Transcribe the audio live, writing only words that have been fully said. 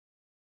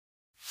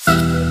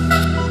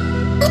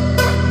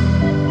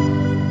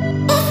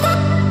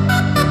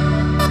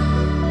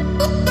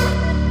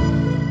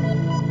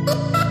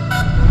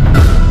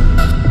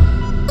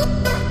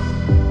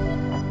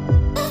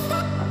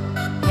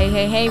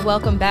Hey,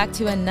 welcome back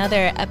to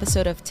another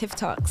episode of Tiff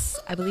Talks.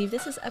 I believe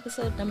this is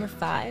episode number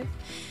 5.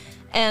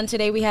 And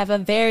today we have a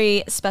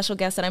very special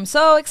guest that I'm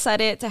so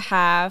excited to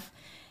have.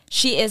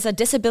 She is a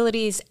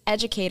disabilities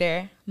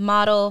educator,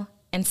 model,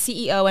 and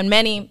CEO, and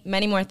many,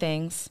 many more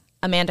things.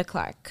 Amanda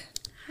Clark.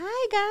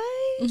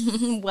 Hi,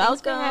 guys. Welcome.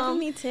 Thanks for having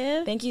me,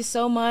 Tiff. Thank you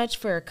so much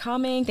for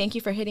coming. Thank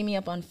you for hitting me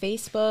up on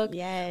Facebook.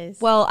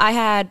 Yes. Well, I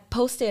had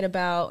posted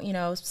about,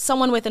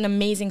 someone with an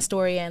amazing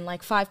story, and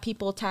like 5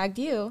 people tagged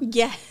you.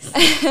 Yes.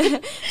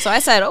 So I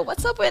said,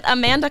 what's up with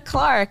Amanda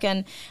Clark?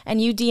 And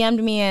you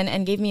DM'd me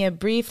and gave me a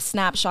brief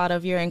snapshot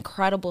of your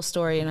incredible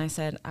story. And I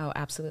said, oh,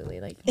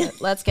 absolutely.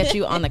 Let's get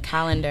you on the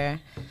calendar.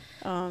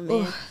 Oh, man.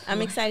 Ooh.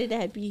 I'm excited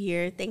to be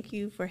here. Thank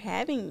you for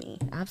having me.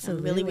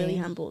 Absolutely. I'm really, really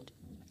humbled.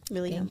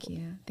 Thank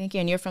you.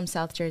 And you're from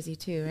South Jersey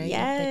too, right?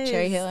 Yes. The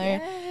Cherry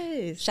Hiller.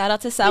 Yes. Shout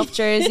out to South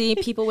Jersey.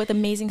 People with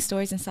amazing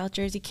stories in South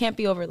Jersey can't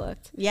be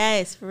overlooked.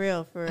 Yes, for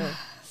real.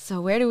 So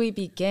where do we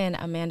begin,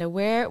 Amanda?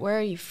 Where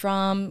are you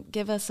from?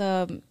 Give us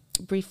a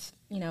brief,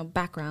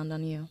 background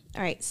on you.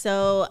 All right.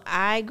 So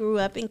I grew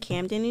up in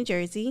Camden, New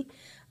Jersey.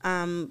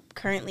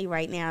 Currently,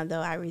 right now,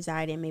 though, I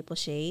reside in Maple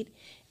Shade,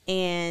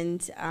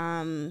 and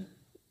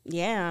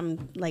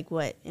I'm like,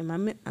 what? I'm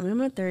in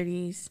my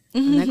 30s.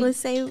 I'm not going to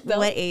say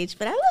what age,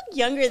 but I look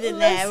younger than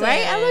that,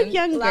 right? I look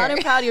younger. Loud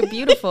and proud, you're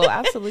beautiful.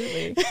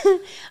 Absolutely.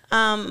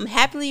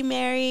 Happily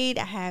married.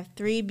 I have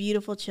 3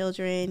 beautiful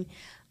children.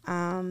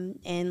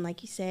 And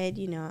like you said,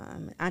 I'm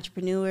an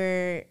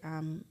entrepreneur,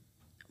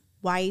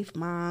 wife,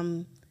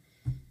 mom.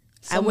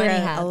 So I wear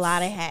hats. A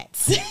lot of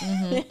hats.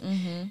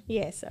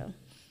 Yeah, so.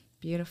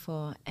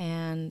 Beautiful.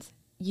 And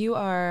you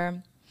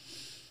are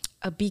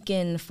a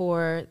beacon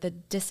for the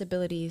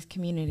disabilities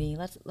community.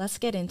 Let's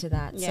get into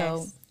that. Yes.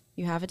 So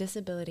you have a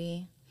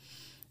disability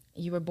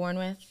you were born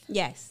with?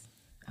 Yes.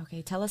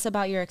 Okay, tell us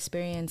about your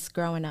experience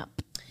growing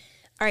up.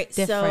 All right,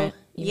 different, so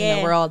even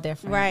though we're all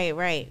different.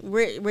 Right.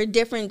 We're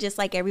different just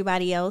like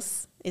everybody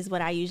else is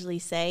what I usually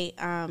say.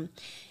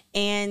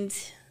 And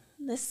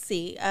let's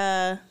see.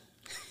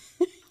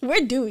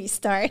 Where do we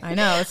start? I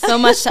know, it's so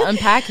much to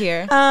unpack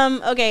here.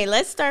 Okay,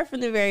 let's start from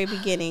the very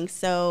beginning.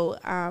 So,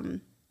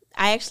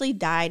 I actually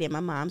died in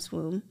my mom's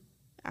womb.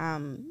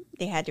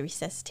 They had to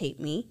resuscitate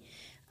me.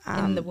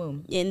 In the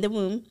womb? In the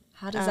womb.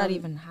 How does that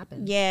even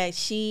happen? Yeah,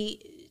 she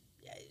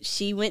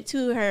went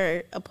to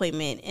her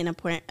appointment, and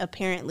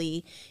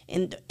apparently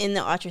in the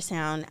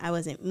ultrasound, I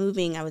wasn't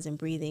moving, I wasn't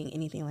breathing,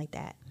 anything like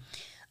that.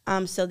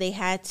 So they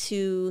had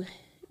to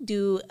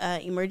do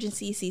an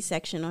emergency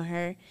C-section on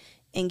her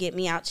and get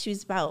me out. She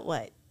was about,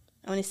 I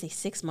want to say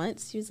 6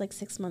 months. She was like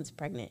 6 months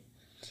pregnant.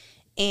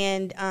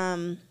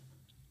 And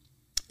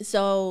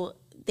so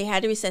they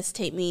had to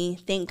resuscitate me.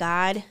 Thank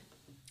God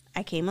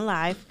I came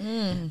alive.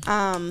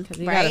 Because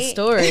you got a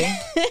story.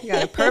 You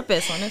got a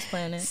purpose on this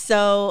planet.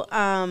 So,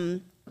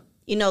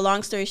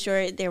 long story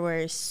short, there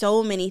were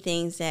so many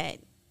things that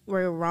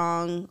were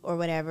wrong or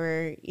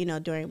whatever,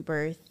 during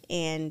birth.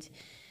 And,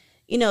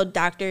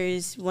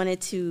 doctors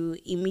wanted to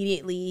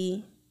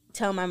immediately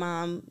tell my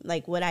mom,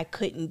 like, what I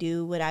couldn't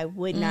do, what I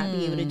would not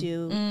be able to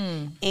do.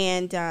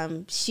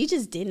 And she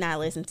just did not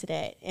listen to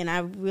that. And I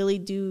really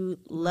do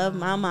love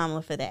my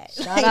mama for that.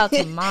 Shout out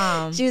to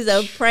Mom. She was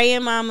a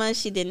praying mama.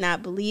 She did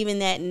not believe in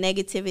that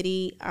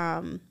negativity.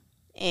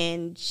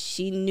 And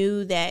she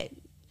knew that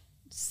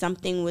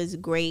something was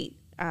great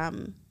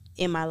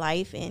in my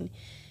life, and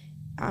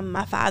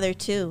my father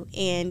too.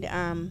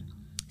 And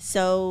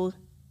so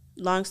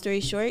long story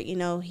short,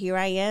 here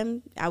I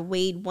am. I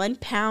weighed 1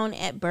 pound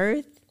at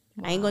birth.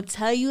 Wow. I ain't going to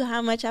tell you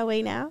how much I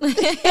weigh now.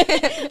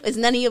 It's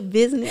none of your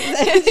business.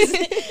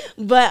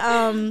 But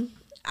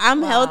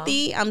I'm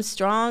healthy. I'm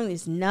strong.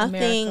 There's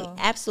nothing,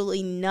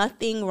 absolutely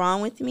nothing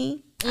wrong with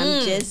me.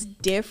 I'm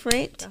just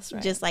different,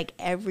 just like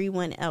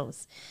everyone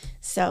else.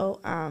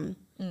 So,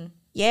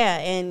 yeah,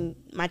 and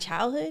my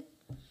childhood,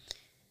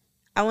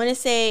 I want to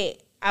say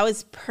I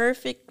was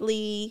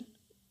perfectly,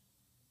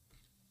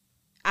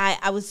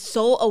 I was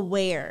so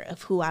aware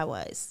of who I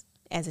was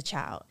as a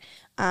child.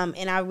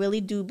 And I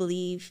really do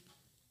believe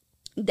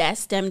that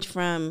stemmed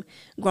from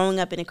growing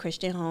up in a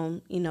Christian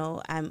home.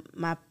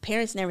 My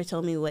parents never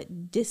told me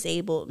what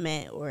disabled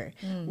meant or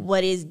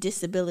what is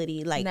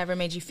disability. Like, never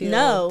made you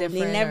feel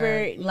different. They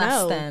never,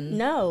 less than.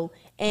 No.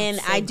 And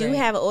so I do great.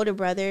 have an older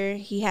brother.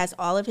 He has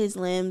all of his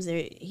limbs.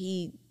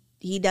 He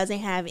doesn't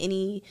have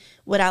any,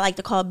 what I like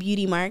to call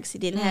beauty marks. He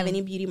didn't have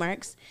any beauty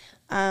marks.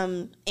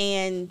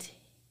 And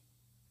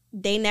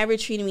they never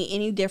treated me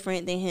any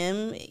different than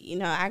him.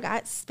 I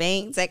got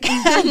spanked. I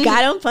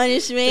got on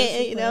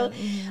punishment,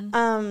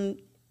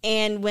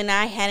 And when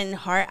I had a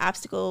hard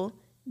obstacle,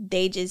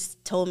 they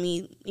just told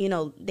me,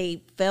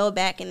 they fell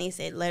back and they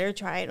said, let her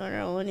try it on her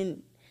own.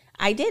 And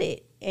I did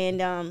it.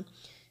 And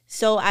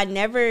so I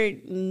never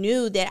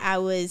knew that I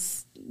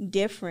was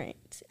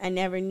different. I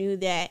never knew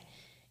that,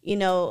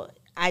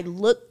 I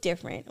looked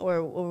different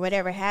or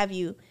whatever have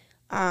you.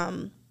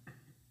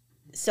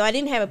 So I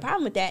didn't have a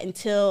problem with that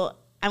until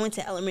I went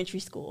to elementary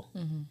school.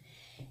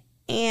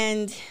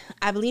 And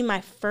I believe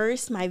my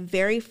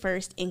very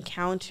first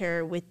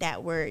encounter with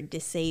that word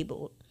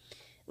disabled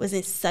was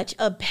in such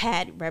a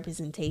bad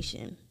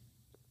representation.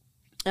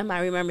 I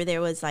remember there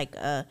was like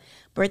a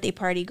birthday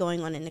party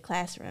going on in the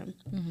classroom,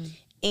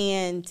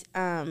 and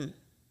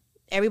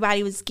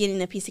everybody was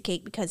getting a piece of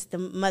cake because the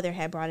mother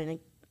had brought in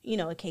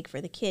a cake for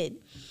the kid,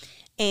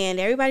 and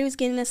everybody was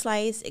getting a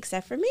slice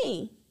except for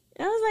me.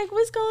 And I was like,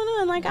 what's going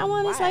on? Like, I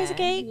want a slice of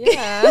cake.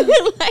 Yeah.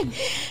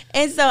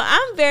 And so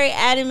I'm very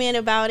adamant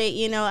about it.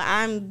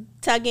 I'm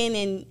tugging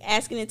and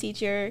asking the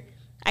teacher.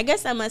 I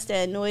guess I must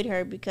have annoyed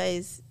her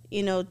because,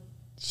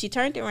 she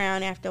turned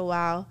around after a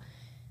while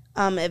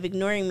of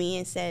ignoring me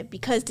and said,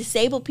 because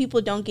disabled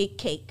people don't get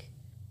cake.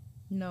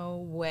 No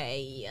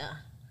way.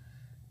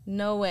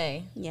 No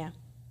way. Yeah.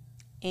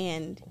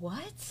 And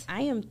what?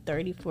 I am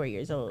 34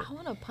 years old. I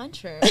want to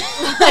punch her.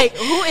 Like,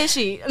 who is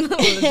she?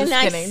 Just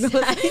kidding.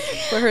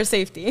 For her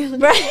safety.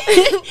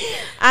 Right.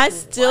 I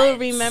still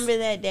remember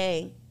that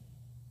day.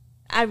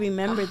 I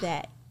remember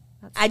that.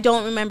 I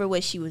don't remember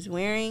what she was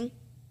wearing.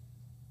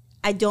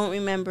 I don't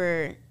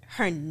remember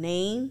her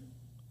name.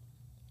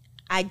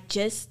 I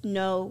just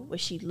know what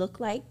she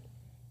looked like,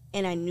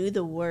 and I knew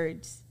the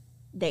words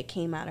that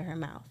came out of her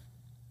mouth.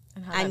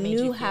 And I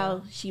knew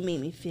how she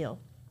made me feel.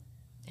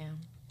 Yeah.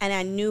 And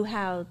I knew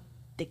how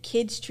the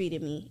kids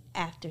treated me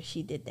after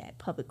she did that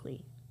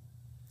publicly.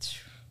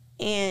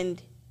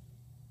 And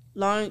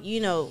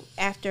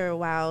after a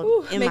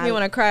while, make me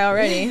want to cry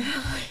already.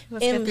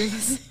 Let's get through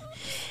this.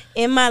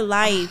 In my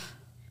life,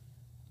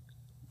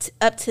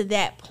 up to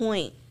that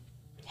point,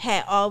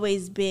 had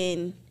always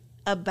been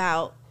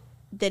about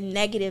the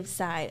negative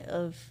side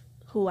of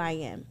who I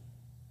am.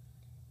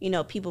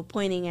 People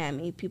pointing at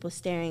me, people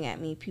staring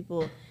at me,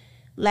 people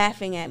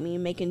laughing at me,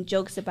 making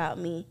jokes about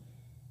me.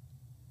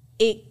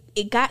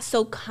 It got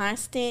so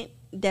constant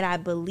that I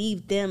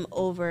believed them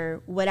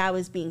over what I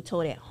was being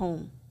told at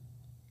home.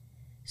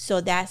 So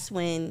that's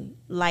when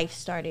life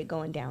started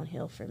going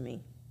downhill for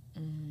me.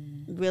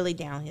 Really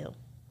downhill.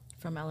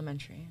 From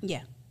elementary.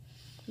 Yeah.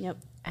 Yep.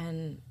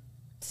 And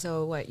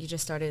so what, you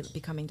just started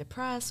becoming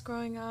depressed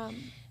growing up?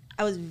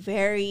 I was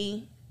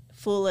very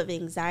full of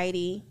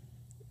anxiety,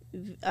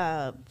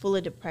 full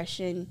of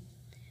depression.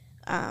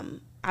 I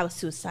was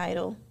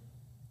suicidal.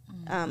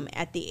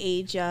 At the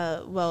age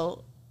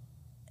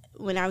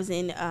when I was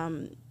in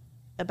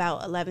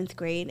about 11th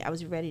grade, I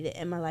was ready to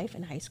end my life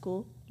in high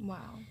school.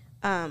 Wow.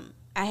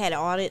 I had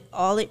all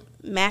it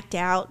mapped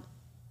out.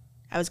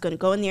 I was going to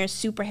go in there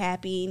super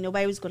happy.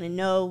 Nobody was going to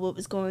know what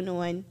was going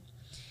on.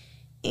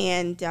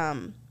 And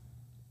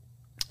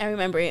I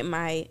remember in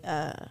my,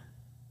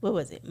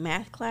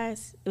 math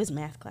class? It was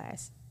math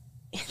class.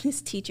 And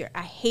this teacher,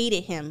 I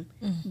hated him,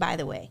 by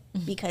the way,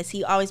 because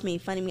he always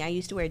made fun of me. I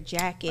used to wear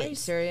jackets. Are you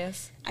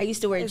serious? I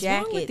used to wear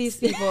jackets. Wrong with these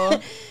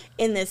people?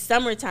 In the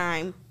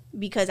summertime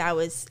because I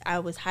was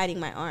hiding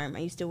my arm. I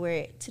used to wear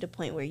it to the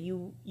point where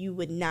you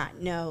would not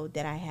know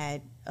that I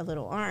had a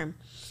little arm.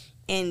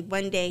 And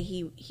one day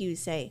he would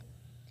say,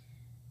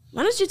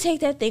 "Why don't you take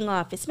that thing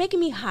off? It's making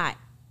me hot."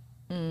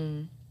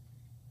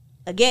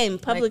 Again,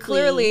 publicly. Like,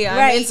 clearly,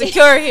 I'm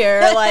insecure here.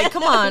 Like,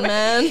 come on,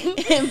 man.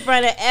 In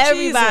front of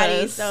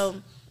everybody. Jesus.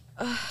 So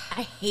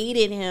I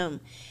hated him.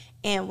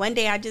 And one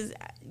day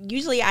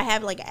usually I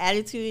have like an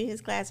attitude in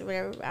his class or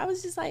whatever. I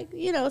was just like,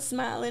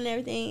 smiling and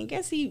everything. I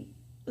guess he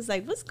was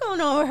like, what's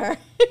going on with her?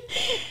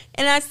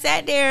 And I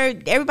sat there.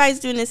 Everybody's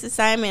doing this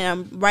assignment.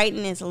 I'm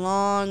writing this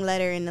long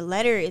letter. And the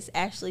letter is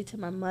actually to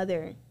my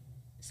mother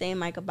saying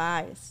my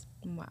goodbyes.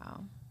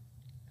 Wow.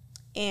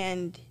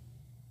 And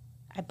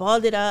I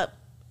balled it up.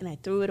 And I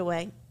threw it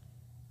away.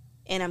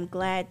 And I'm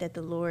glad that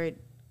the Lord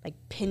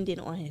pinned it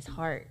on his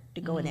heart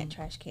to go in that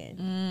trash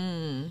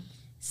can.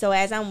 So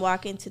as I'm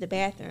walking to the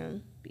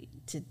bathroom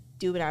to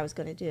do what I was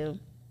going to do,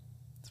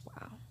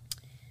 wow,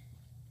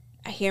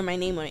 I hear my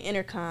name on the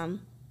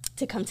intercom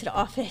to come to the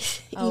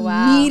office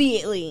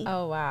immediately.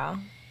 Wow. Oh, wow.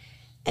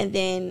 And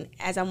then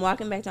as I'm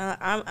walking back down,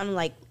 I'm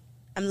like,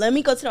 let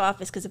me go to the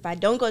office, because if I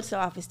don't go to the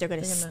office, they're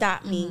going to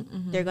stop me.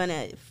 They're going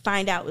to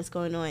find out what's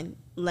going on.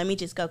 Let me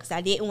just go, because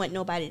I didn't want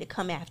nobody to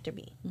come after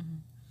me.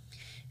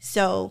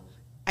 So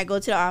I go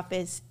to the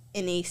office,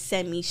 and they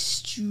send me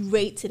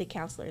straight to the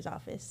counselor's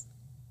office.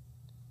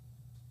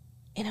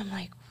 And I'm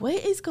like, what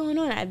is going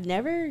on? I've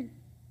never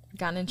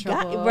gotten in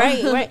trouble.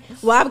 Right.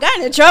 Well, I've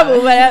gotten in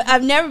trouble, but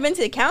I've never been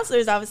to the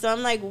counselor's office. So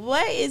I'm like,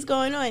 what is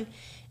going on?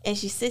 And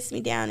she sits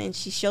me down, and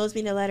she shows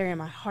me the letter, and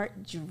my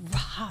heart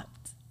dropped.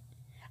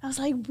 I was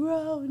like,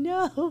 bro,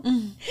 no.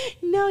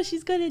 No,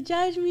 she's going to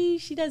judge me.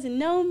 She doesn't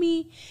know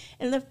me.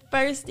 And the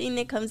first thing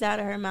that comes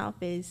out of her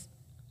mouth is,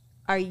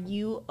 are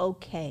you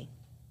okay?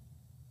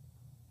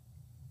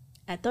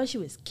 I thought she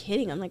was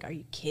kidding. I'm like, are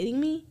you kidding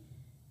me?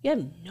 You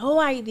have no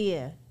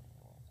idea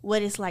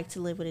what it's like to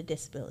live with a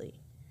disability.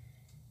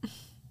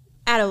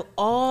 Out of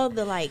all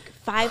the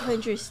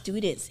 500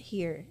 students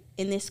here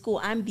in this school,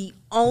 I'm the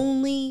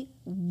only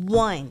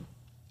one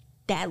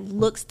that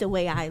looks the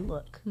way I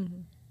look.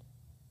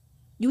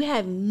 You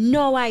have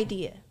no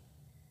idea.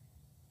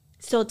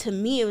 So to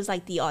me, it was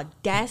like the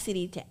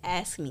audacity to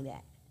ask me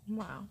that.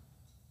 Wow.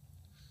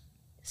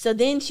 So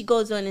then she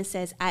goes on and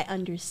says, I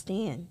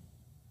understand.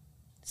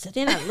 So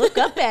then I look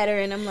up at her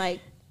and I'm like,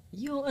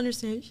 you don't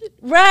understand shit.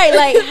 Right,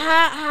 like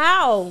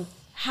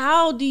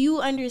how do you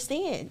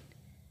understand?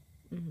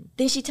 Mm-hmm.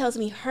 Then she tells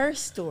me her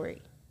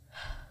story.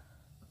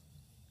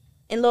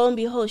 And lo and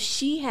behold,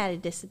 she had a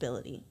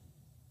disability,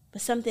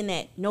 but something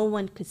that no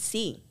one could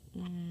see.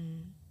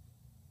 Mm.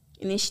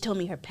 And then she told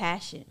me her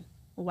passion,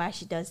 why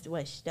she does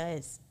what she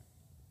does.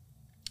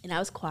 And I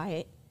was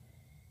quiet.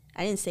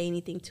 I didn't say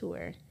anything to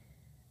her.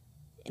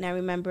 And I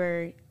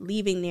remember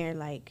leaving there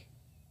like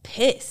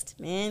pissed,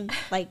 man.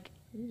 Like,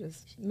 you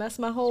just messed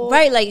my whole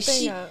right, like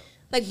thing up.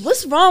 Like,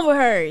 what's wrong with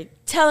her?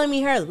 Telling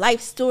me her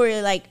life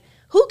story. Like,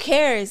 who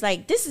cares?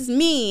 Like, this is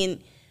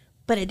me.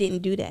 But I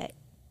didn't do that.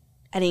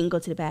 I didn't go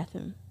to the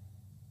bathroom.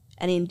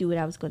 I didn't do what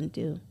I was going to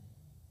do.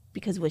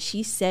 Because what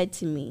she said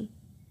to me,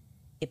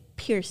 it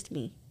pierced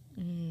me.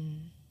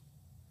 Mm.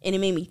 And it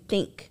made me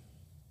think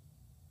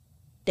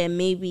that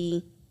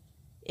maybe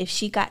if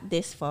she got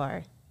this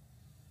far,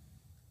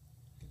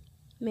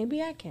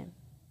 maybe I can.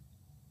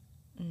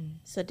 Mm.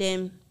 So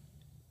then,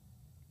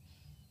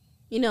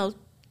 you know,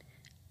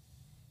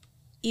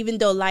 even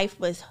though life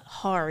was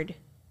hard,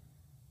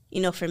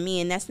 you know, for me,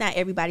 and that's not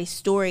everybody's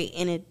story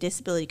in a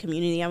disability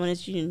community. I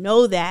wanted you to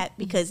know that,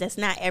 because that's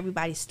not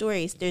everybody's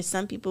stories. There's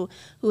some people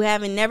who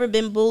never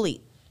been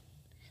bullied.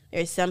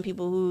 There's some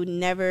people who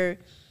never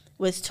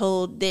was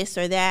told this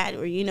or that,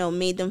 or, you know,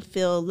 made them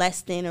feel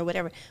less than or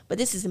whatever. But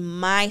this is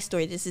my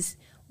story. This is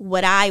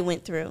what I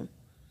went through.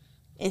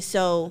 And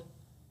so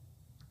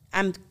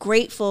I'm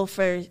grateful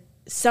for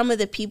some of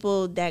the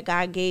people that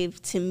God gave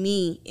to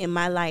me in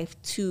my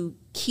life to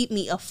keep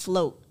me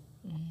afloat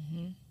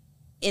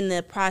in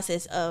the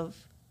process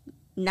of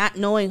not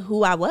knowing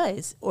who I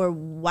was or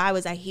why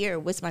was I here,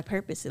 what's my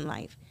purpose in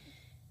life.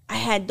 I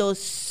had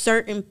those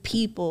certain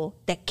people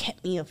that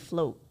kept me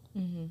afloat.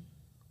 Mm-hmm.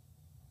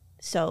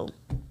 So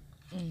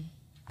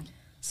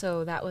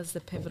that was the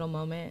pivotal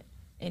moment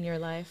in your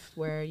life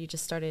where you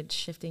just started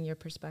shifting your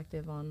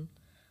perspective on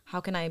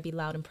how can I be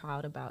loud and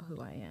proud about who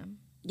I am?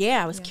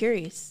 Yeah, I was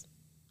curious.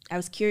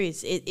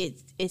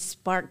 It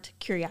sparked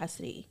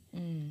curiosity.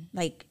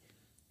 Like,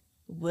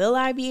 will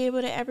I be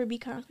able to ever be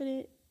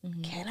confident?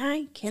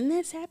 Mm-hmm. Can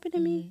this happen to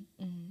me?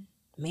 Mm-hmm.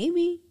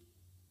 Maybe.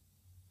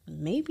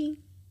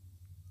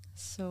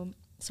 So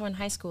in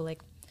high school,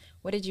 like,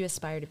 what did you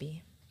aspire to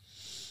be?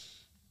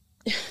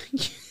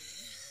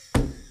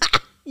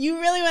 You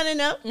really want to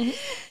know? Mm-hmm.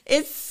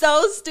 It's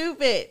so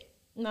stupid.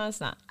 No, it's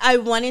not. I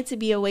wanted to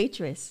be a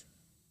waitress.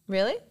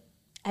 Really?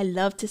 I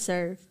love to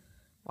serve.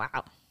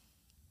 Wow.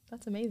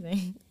 That's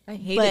amazing. I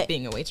hated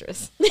being a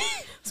waitress.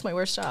 It's my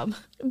worst job.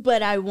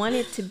 But I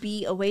wanted to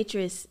be a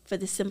waitress for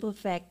the simple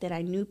fact that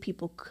I knew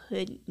people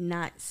could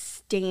not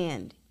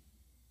stand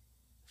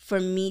for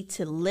me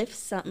to lift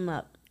something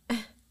up,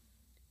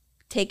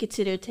 take it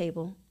to their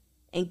table,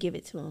 and give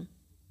it to them.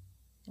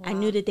 Wow. I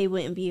knew that they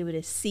wouldn't be able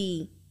to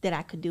see that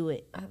I could do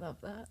it. I love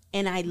that.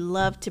 And I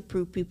love to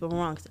prove people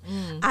wrong.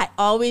 I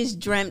always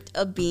dreamt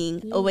of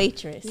being a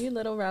waitress. You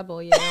little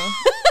rebel, you know.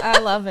 I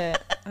love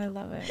it.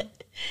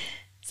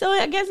 So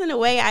I guess in a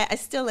way I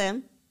still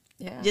am.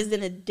 Yeah. Just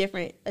in a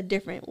different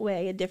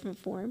way, a different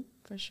form.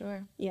 For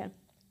sure. Yeah.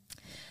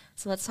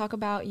 So let's talk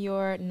about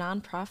your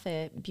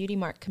nonprofit,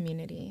 Beautymark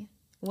Community.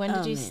 When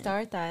did you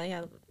start that?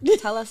 Yeah.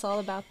 Tell us all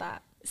about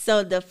that.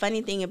 So the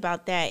funny thing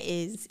about that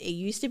is it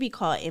used to be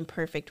called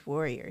Imperfect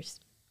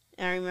Warriors.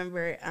 I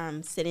remember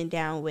sitting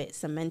down with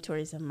some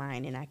mentors of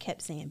mine, and I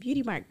kept saying,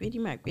 Beautymark,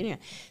 Beautymark, Beautymark.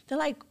 They're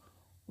like,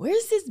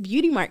 where's this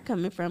Beautymark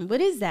coming from?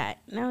 What is that?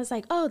 And I was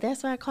like, oh,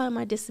 that's what I call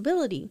my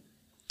disability.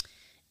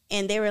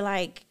 And they were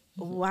like,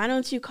 why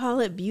don't you call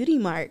it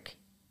Beautymark?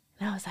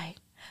 And I was like,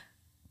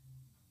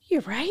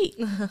 you're right.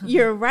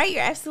 You're right.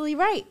 You're absolutely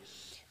right.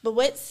 But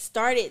what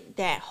started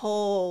that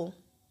whole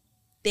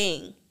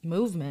thing?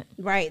 Movement.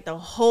 Right. The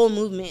whole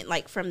movement,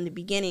 like from the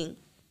beginning,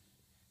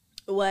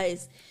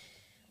 was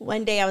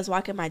one day I was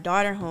walking my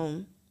daughter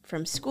home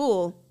from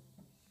school.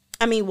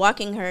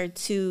 Walking her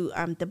to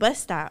the bus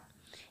stop.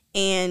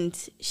 And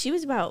she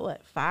was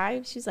about,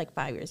 5? She was like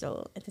 5 years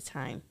old at the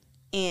time.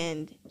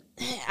 And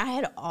I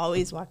had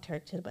always walked her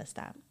to the bus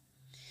stop.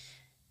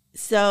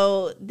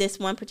 So this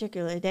one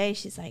particular day,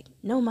 she's like,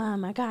 no,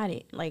 Mom, I got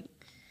it. Like,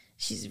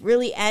 she's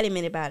really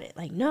adamant about it.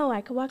 Like, no, I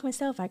could walk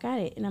myself. I got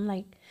it. And I'm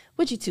like,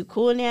 what, you too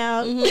cool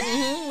now?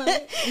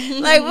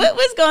 Mm-hmm. Like,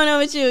 what's going on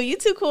with you? You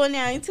too cool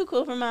now. You too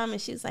cool for Mom.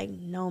 And she's like,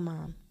 no,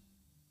 Mom,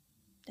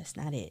 that's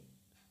not it.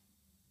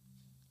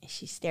 And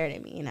she stared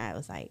at me, and I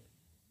was like,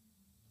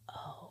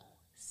 oh,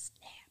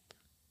 snap.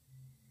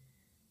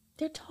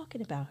 They're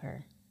talking about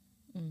her.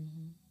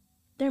 Mm-hmm.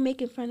 They're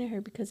making fun of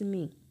her because of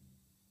me.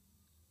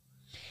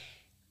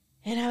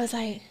 And I was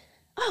like,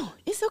 oh,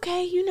 it's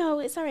okay. You know,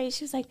 it's all right.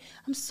 She was like,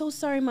 I'm so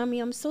sorry, Mommy.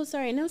 I'm so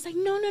sorry. And I was like,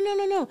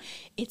 no.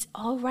 It's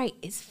all right.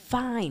 It's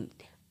fine.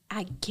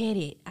 I get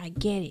it.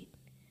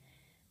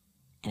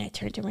 And I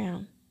turned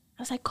around.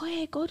 I was like, go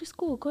ahead. Go to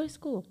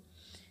school.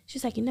 She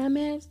was like, you're not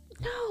mad?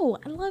 No,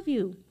 I love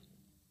you.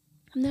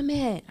 I'm not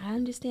mad. I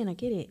understand. I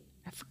get it.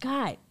 I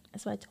forgot.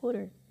 That's what I told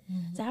her.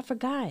 Mm-hmm. I said, I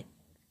forgot.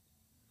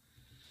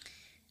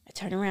 I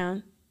turned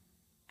around.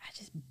 I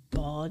just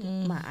bawled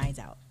my eyes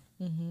out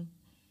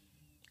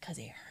because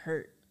it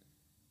hurt.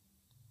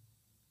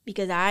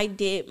 Because I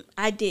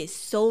did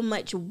so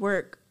much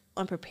work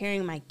on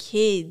preparing my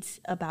kids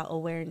about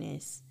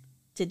awareness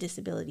to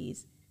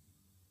disabilities,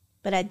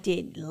 but I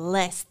did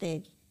less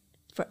than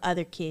for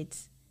other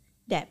kids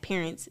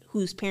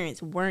whose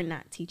parents were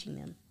not teaching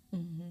them.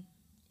 And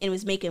it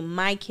was making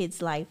my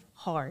kids' life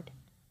hard.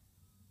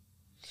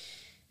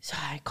 So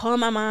I called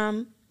my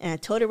mom and I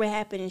told her what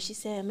happened, and she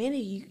said, Amanda,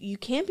 you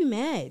can't be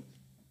mad.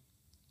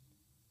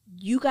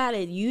 You got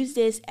to use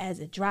this as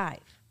a drive.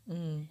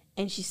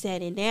 And she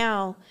said, and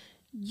now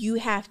you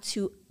have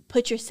to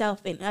put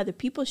yourself in other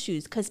people's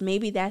shoes, because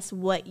maybe that's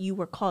what you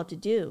were called to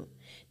do,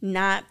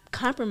 not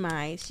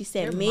compromise. She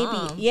said,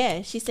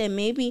 she said,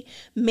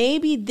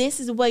 maybe this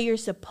is what you're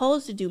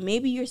supposed to do.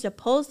 Maybe you're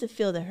supposed to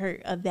feel the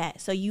hurt of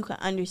that so you can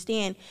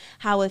understand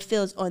how it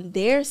feels on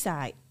their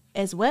side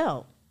as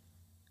well.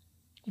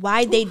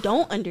 Why they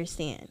don't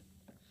understand.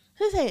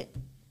 So I said,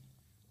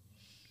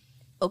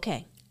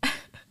 okay.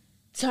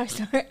 So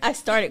I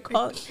started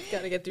calling.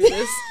 Gotta get through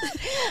this.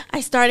 I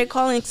started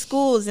calling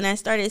schools and I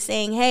started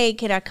saying, hey,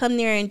 can I come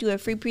there and do a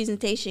free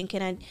presentation?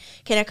 Can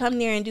I come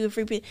there and do a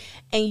free presentation?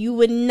 And you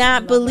would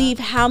not believe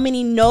how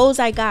many no's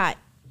I got.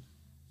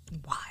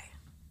 Why?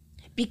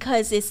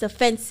 Because it's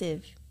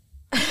offensive.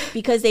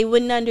 Because they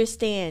wouldn't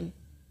understand.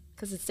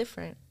 Because it's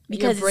different.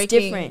 Because it's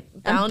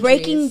different. Boundaries. I'm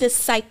breaking the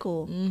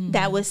cycle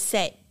that was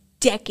set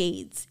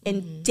decades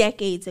and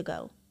decades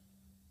ago.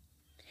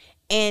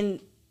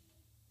 And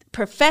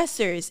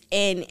professors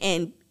and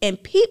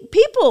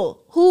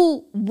people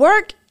who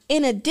work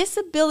in a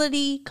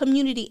disability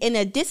community, in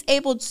a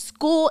disabled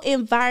school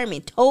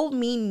environment, told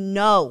me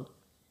no.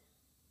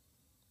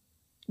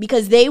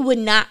 Because they would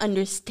not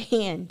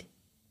understand.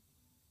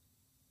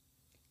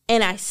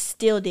 And I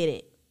still did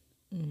it.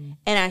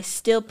 And I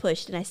still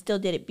pushed and I still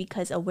did it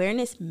because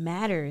awareness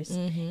matters.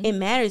 It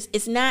matters.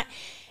 It's not,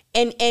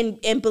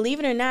 and believe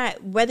it or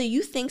not, whether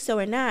you think so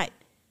or not,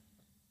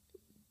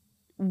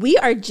 we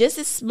are just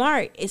as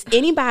smart as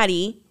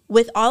anybody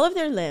with all of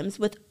their limbs,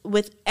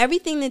 with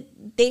everything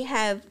that they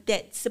have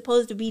that's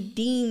supposed to be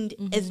deemed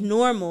as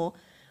normal.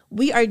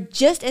 We are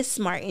just as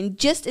smart and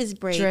just as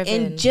brave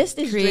and just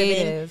as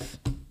creative.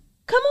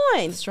 Come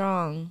on.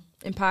 Strong,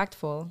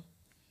 impactful.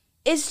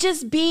 It's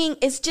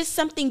just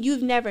something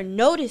you've never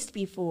noticed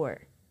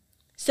before.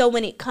 So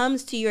when it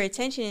comes to your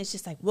attention, it's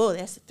just like, whoa,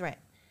 that's a threat.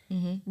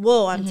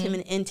 Whoa, I'm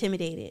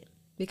intimidated.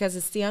 Because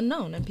it's the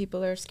unknown and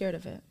people are scared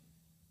of it.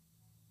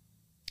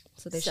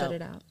 So they shut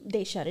it out.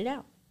 They shut it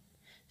out.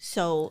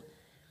 So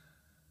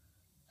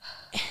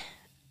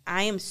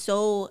I am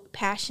so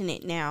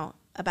passionate now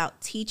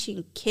about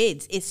teaching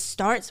kids. It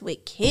starts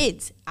with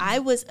kids. I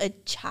was a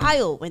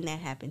child when that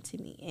happened to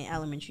me in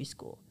elementary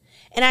school.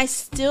 And I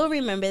still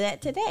remember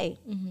that today.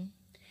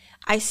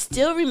 I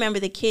still remember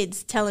the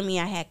kids telling me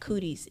I had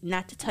cooties,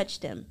 not to touch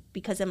them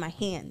because of my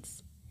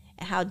hands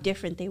and how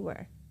different they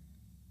were.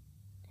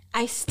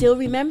 I still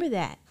remember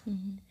that.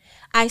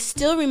 I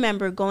still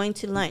remember going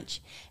to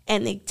lunch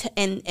and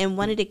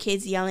one of the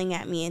kids yelling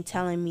at me and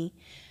telling me,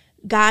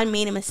 God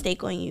made a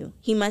mistake on you.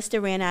 He must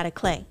have ran out of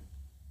clay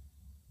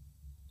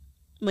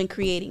when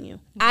creating you.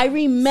 I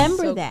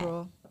remember that.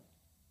 Cruel.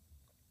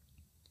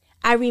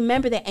 I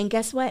remember that. And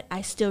guess what?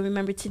 I still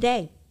remember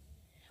today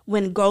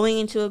when going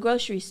into a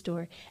grocery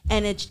store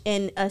and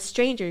a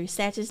stranger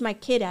snatches my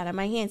kid out of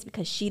my hands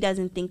because she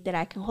doesn't think that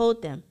I can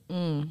hold them.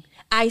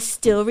 I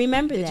still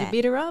remember that. Did you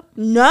beat her up?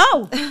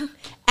 No,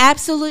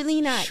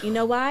 absolutely not. You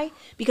know why?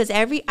 Because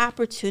every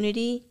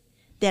opportunity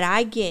that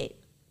I get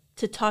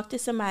to talk to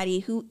somebody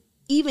who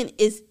even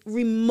is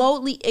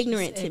remotely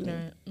ignorant to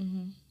me,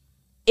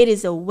 it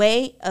is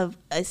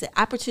it's an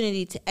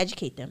opportunity to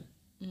educate them.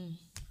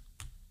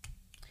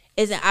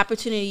 It's an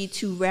opportunity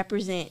to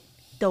represent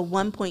the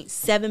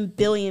 1.7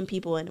 billion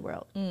people in the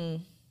world.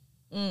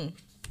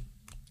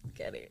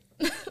 Get it.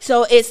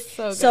 So it's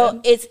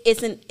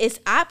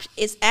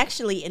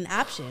actually an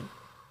option.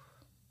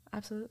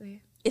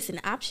 Absolutely. It's an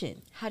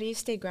option. How do you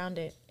stay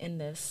grounded in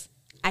this?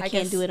 I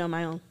can't do it on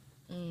my own.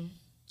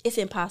 It's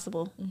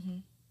impossible.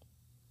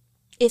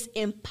 It's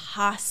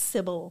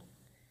impossible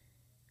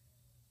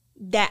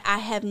that I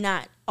have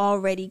not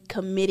already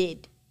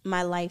committed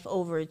my life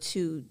over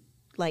to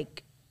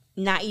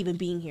not even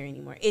being here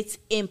anymore. It's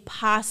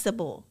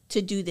impossible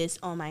to do this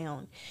on my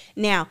own.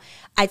 Now,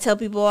 I tell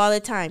people all the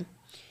time,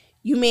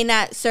 you may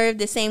not serve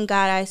the same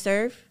God I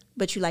serve,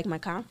 but you like my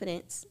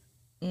confidence.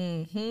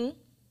 You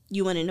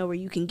want to know where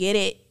you can get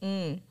it.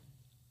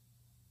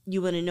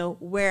 You want to know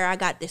where I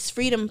got this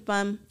freedom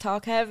from.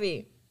 Talk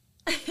heavy.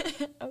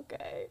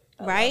 Okay.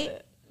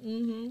 Right?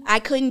 I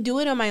couldn't do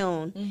it on my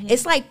own.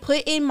 It's like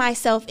putting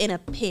myself in a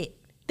pit,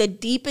 the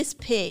deepest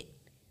pit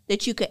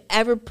that you could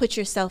ever put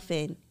yourself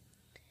in.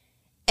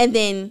 And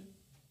then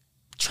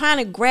trying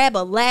to grab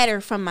a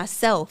ladder from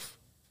myself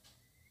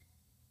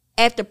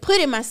after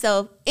putting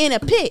myself in a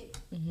pit.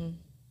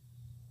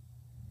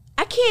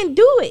 I can't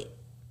do it.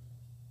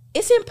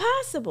 It's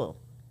impossible.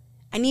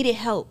 I needed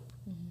help.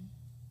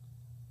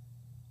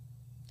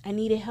 I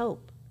needed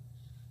help.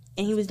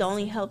 And he was the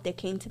only help that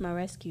came to my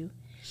rescue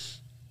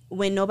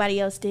when nobody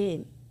else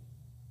did.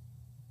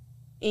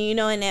 And, you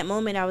know, in that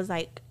moment, I was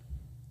like,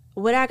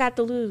 what I got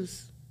to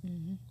lose?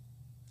 Mm-hmm.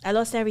 I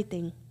lost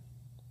everything.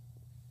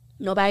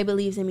 Nobody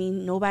believes in me.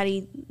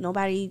 Nobody,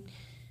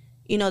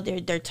 you know,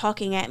 they're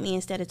talking at me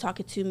instead of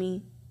talking to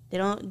me.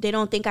 They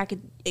don't think I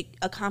could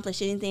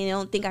accomplish anything. They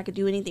don't think I could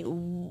do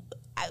anything.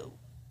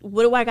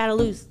 What do I got to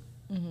lose?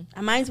 Mm-hmm.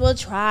 I might as well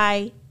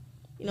try,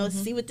 you know,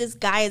 see what this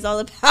guy is all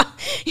about.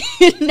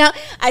 You know,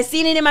 I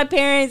seen it in my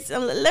parents.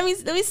 Let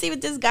me see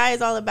what this guy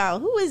is all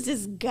about. Who is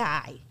this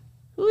guy?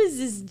 Who is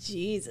this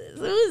Jesus?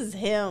 Who is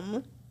him?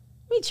 Let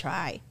me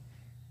try.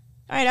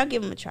 All right, I'll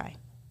give him a try.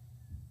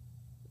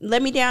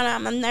 Let me down,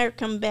 I'm never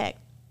coming back.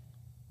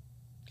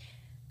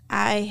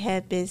 I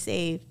have been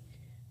saved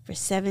for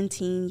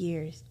 17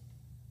 years.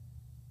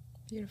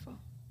 Beautiful.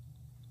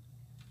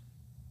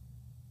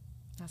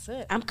 That's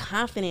it. I'm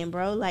confident,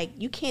 bro. Like,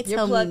 you can't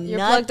tell me nothing. You're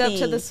plugged up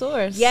to the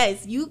source.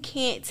 Yes, you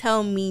can't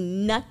tell me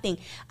nothing.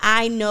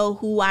 I know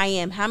who I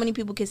am. How many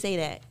people can say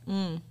that?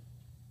 You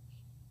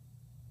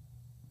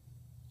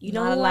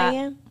know who I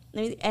am?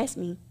 Let me ask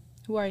me.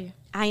 Who are you?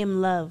 I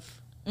am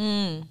love.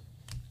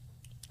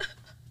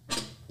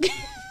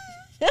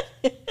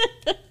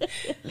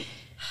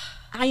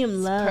 I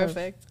am love.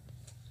 Perfect.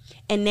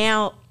 And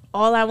now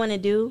all I want to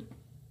do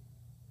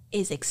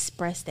is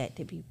express that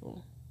to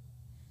people.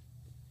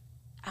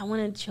 I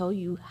want to show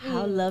you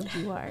how loved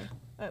you are.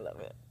 I love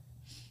it.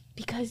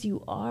 Because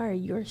you are.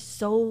 You're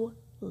so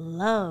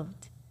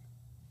loved.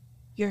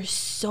 You're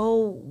so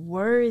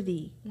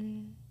worthy.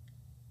 And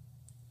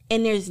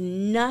there's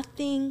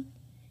nothing,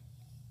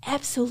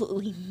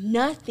 absolutely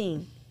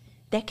nothing,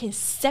 that can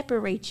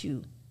separate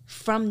you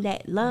from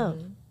that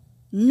love.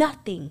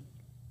 Nothing.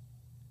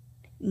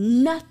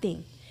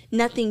 Nothing.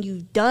 Nothing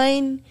you've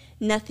done,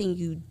 nothing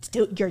you're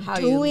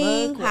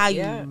doing, how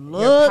you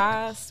look, your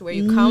past, where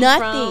you come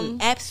from.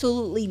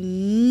 Absolutely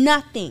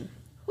nothing.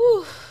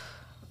 Whew.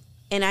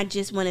 And I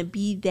just want to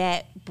be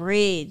that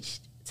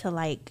bridge to,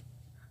 like,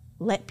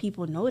 let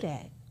people know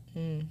that.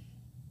 And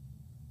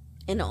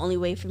the only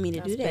way for me to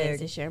do that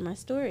is to share my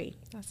story.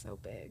 That's so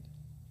big.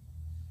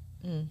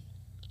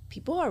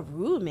 People are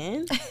rude,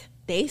 man.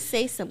 They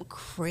say some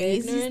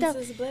crazy stuff.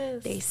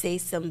 They say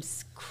some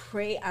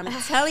crazy. I'm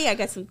telling you, I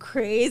got some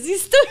crazy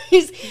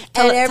stories.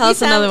 Tell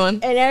us another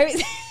one.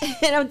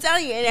 And I'm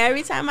telling you, and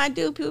every time I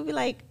do, people be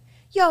like,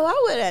 "Yo, I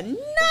would have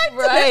knocked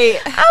right.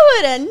 him. I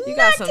would have knocked him out." You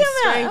got some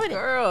strength,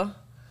 girl.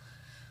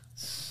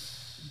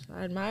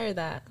 I admire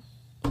that.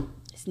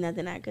 It's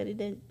nothing I could have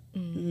done.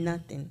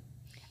 Nothing.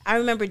 I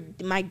remember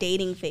my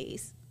dating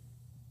phase.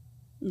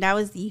 That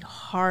was the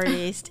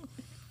hardest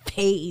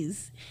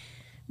phase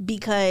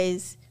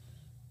because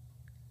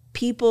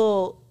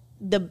people,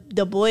 the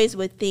boys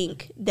would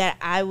think that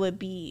I would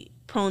be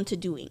prone to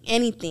doing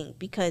anything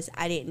because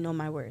I didn't know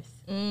my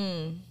worth.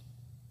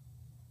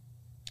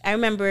 I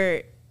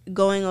remember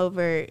going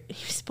over,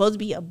 he was supposed to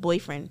be a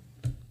boyfriend,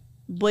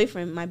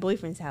 my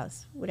boyfriend's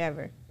house,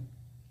 whatever.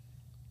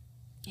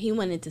 He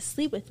wanted to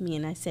sleep with me,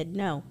 and I said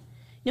no.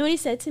 You know what he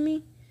said to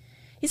me?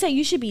 He said,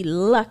 "You should be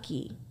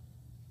lucky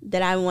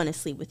that I want to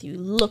sleep with you.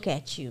 Look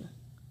at you."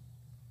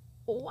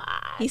 What?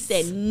 He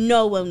said,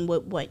 "No one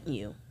would want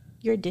you.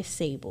 You're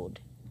disabled."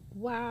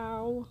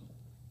 Wow.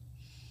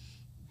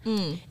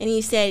 And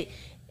he said,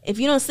 "If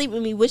you don't sleep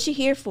with me, what you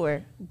here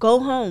for? Go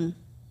home."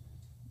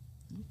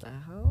 What the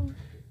hell?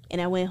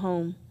 And I went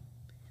home.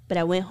 But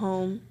I went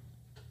home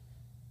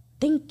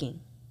thinking,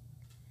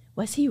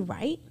 was he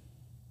right?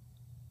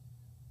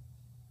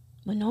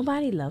 Would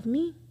nobody love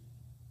me?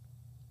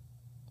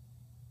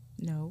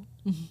 No.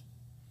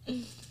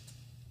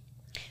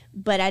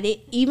 But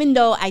even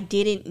though I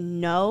didn't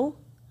know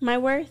my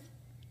worth,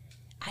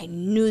 I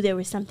knew there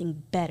was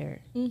something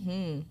better.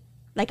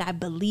 Like, I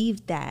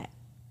believed that.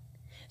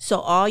 So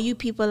all you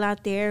people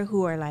out there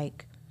who are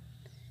like,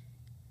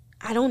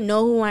 I don't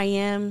know who I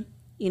am,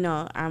 you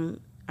know, I'm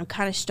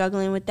kind of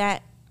struggling with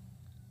that.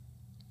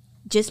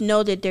 Just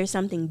know that there's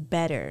something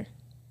better.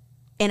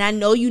 And I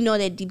know you know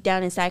that deep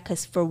down inside,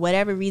 because for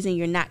whatever reason,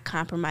 you're not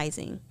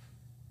compromising.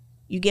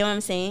 You get what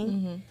I'm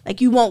saying?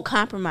 Like, you won't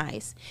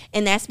compromise.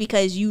 And that's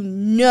because you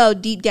know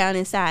deep down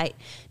inside,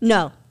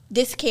 no,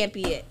 this can't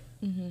be it.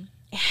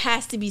 It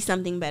has to be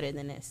something better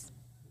than this.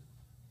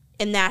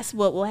 And that's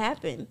what will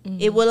happen.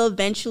 It will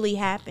eventually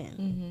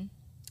happen.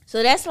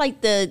 So that's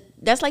like the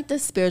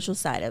spiritual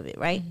side of it,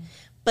 right?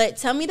 But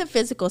tell me the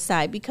physical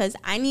side, because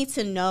I need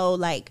to know,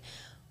 like,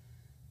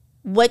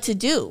 what to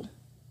do,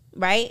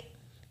 right?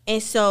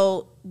 And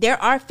so there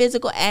are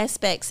physical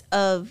aspects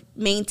of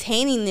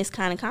maintaining this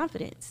kind of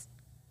confidence.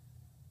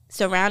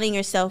 Surrounding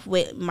yourself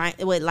with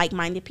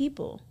like-minded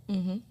people.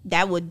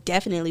 That would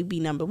definitely be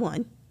number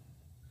one.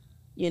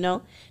 You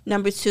know?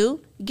 Number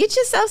two, get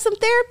yourself some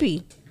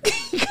therapy.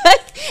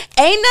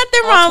 Ain't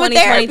nothing wrong with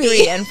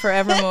therapy. And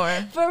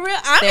forevermore. For real.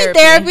 I'm in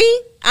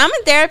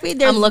therapy.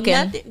 I'm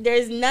looking.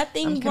 There's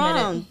nothing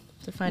wrong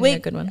to finding a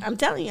good one. I'm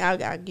telling you,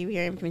 I'll give you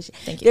your information.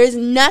 Thank you. There's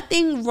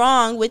nothing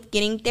wrong with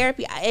getting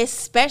therapy,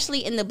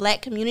 especially in the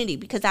Black community,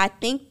 because I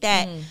think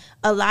that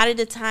a lot of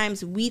the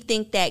times we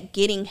think that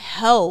getting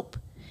help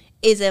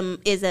is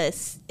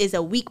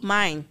a weak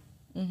mind,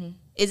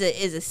 is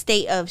a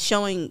state of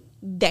showing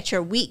that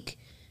you're weak.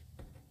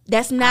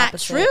 That's not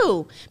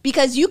true,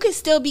 because you can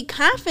still be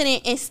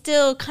confident and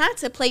still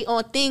contemplate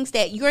on things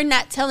that you're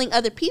not telling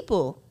other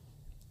people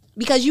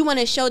because you want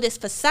to show this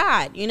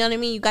facade. You know what I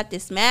mean? You got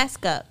this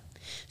mask up.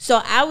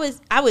 So I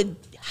would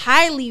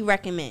highly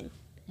recommend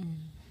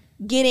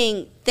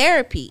getting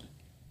therapy.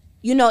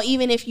 You know,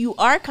 even if you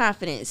are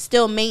confident,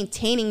 still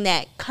maintaining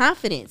that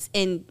confidence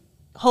and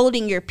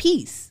holding your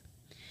peace.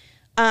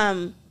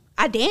 I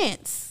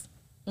dance.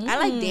 I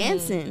like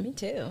dancing. Me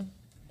too.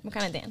 What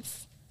kind of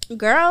dance?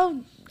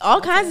 Girl,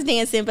 all kinds of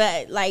dancing,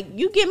 but like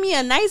you give me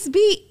a nice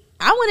beat,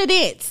 I want to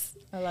dance.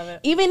 I love it.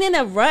 Even in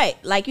a rut,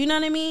 like, you know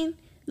what I mean?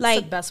 Like,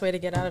 it's the best way to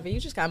get out of it. You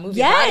just gotta move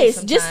your body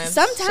sometimes. Just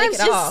sometimes,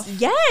 shake it off.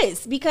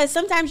 Yes, because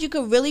sometimes you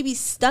could really be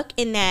stuck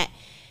in that.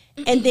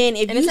 And then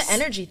if it's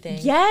an energy thing.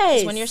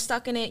 Yes. When you're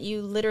stuck in it,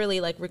 you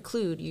literally like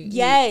reclude. You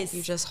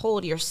just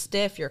hold. You're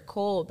stiff. You're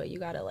cold. But you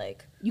gotta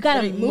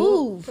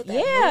move. Put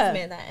that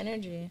movement, that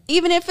energy.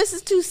 Even if it's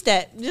a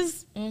 2-step,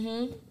 just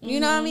you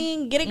know what I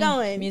mean. Get it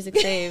going. Music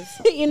saves.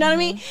 You know what I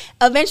mean.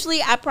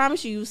 Eventually, I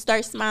promise you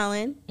start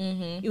smiling.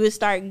 You would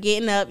start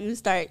getting up. You would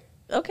start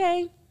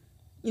okay.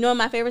 You know what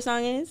my favorite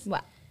song is?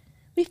 What?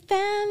 We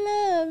found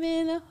love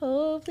in a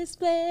hopeless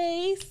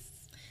place.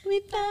 We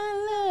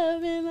found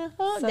love in a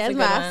hopeless. That's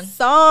my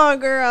song,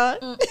 girl.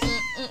 And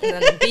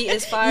then the beat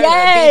is fire.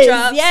 Yes, the beat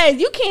drops.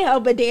 Yes, you can't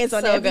help but dance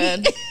on that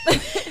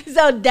beat.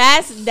 So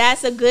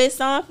that's a good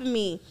song for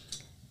me.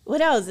 What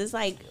else? It's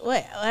like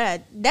what?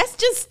 That's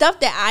just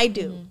stuff that I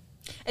do.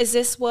 Is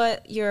this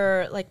what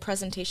your like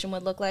presentation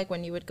would look like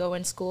when you would go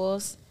in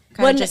schools?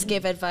 Kind of just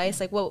give advice.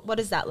 Like what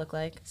does that look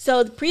like?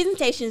 So the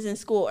presentations in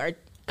school are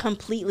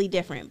completely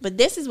different, but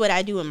this is what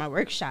I do in my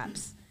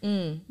workshops.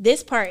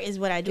 This part is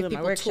what I do in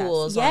my workshops.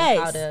 Tools on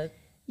how to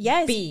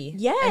be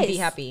and be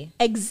happy.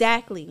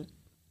 Exactly.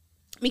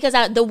 Because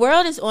the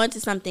world is onto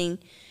something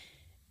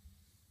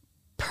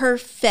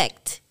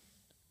perfect.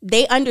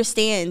 They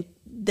understand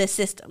the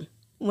system.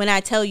 When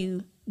I tell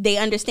you they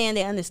understand.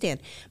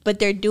 But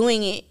they're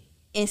doing it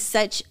in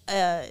such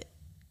a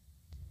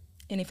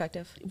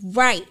ineffective.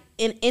 Right.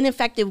 An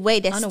ineffective way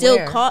that's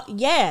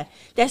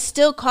that's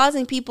still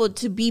causing people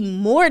to be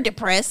more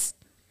depressed,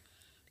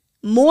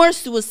 more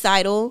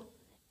suicidal,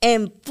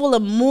 and full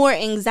of more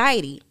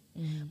anxiety.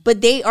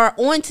 But they are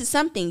on to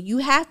something. You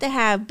have to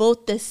have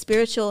both the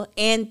spiritual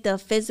and the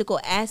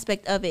physical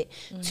aspect of it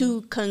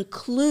to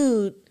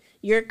conclude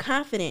your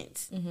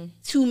confidence,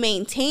 to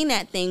maintain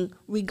that thing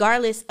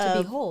regardless of...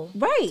 To be whole.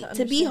 Right,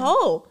 to be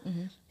whole.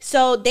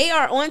 So they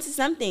are on to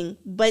something,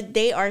 but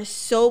they are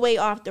so way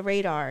off the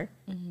radar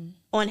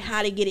on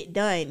how to get it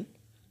done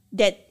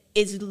that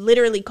is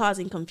literally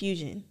causing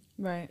confusion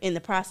in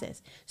the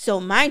process. So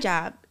my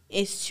job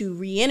is to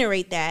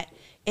reiterate that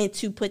and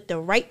to put the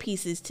right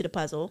pieces to the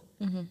puzzle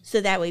so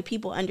that way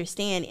people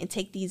understand and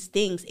take these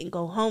things and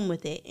go home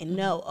with it and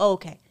know,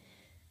 okay.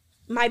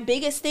 My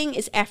biggest thing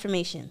is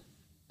affirmation.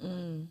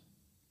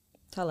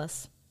 Tell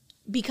us.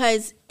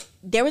 Because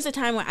there was a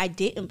time where I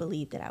didn't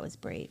believe that I was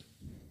brave,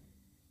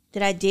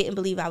 that I didn't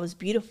believe I was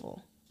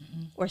beautiful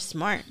or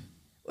smart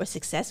or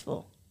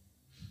successful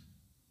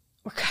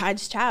or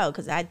God's child,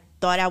 because I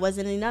thought I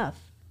wasn't enough.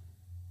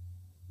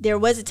 There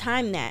was a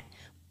time that,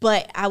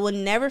 but I will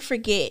never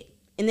forget,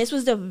 and this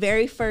was the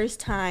very first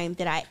time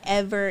that I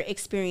ever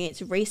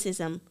experienced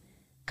racism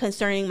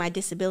concerning my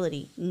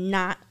disability,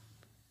 not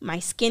my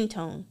skin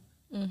tone.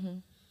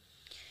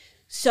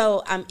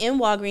 So I'm in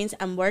Walgreens.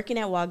 I'm working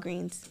at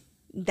Walgreens.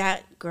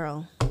 That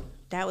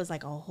was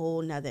like a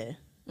whole nother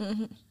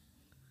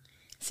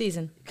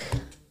season.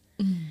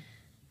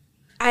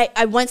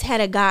 I once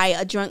had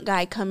a drunk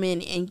guy come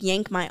in and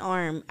yank my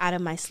arm out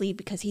of my sleeve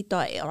because he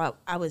thought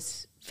I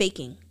was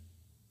faking.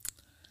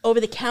 Over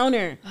the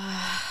counter.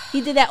 He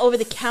did that over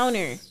the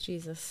counter.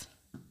 Jesus.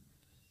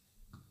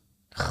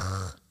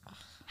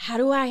 How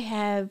do I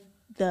have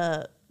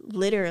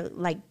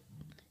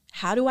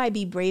how do I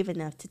be brave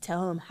enough to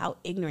tell him how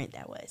ignorant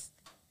that was?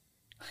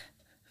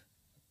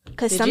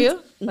 Did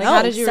you?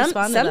 How did you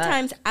respond to that?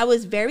 Sometimes I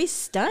was very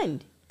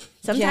stunned.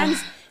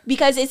 Sometimes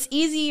because it's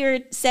easier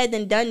said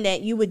than done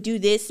that you would do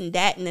this and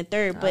that and the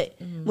third. But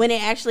when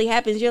it actually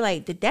happens, you're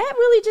like, did that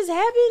really just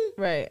happen?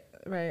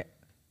 Right.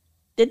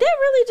 Did that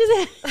really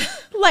just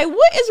happen? Like,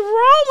 what is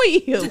wrong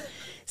with you?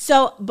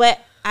 So,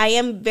 but I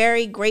am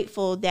very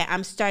grateful that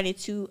I'm starting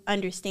to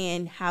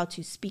understand how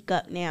to speak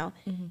up now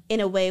in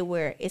a way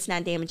where it's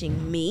not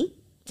damaging me,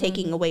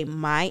 taking away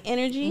my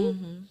energy,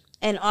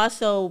 and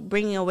also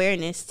bringing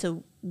awareness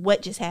to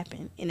what just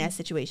happened in that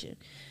situation.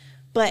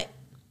 But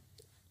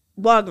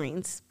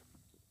Walgreens,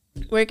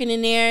 working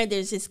in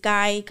there's this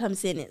guy, he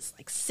comes in, it's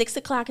like 6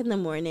 o'clock in the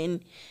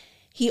morning.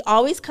 He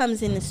always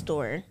comes in the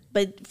store,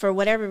 but for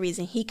whatever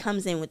reason, he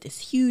comes in with this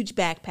huge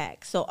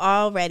backpack. So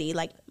already,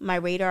 like, my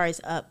radar is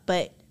up,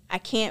 but I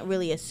can't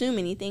really assume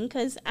anything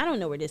because I don't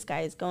know where this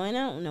guy is going.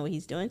 I don't know what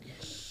he's doing.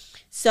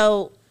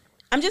 So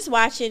I'm just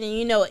watching,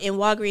 and in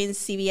Walgreens,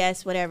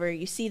 CVS, whatever,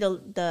 you see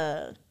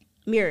the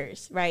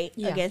mirrors, right?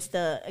 Yeah. Against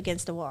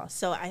the wall.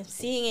 So I'm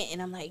seeing it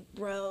and I'm like,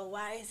 bro,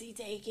 why is he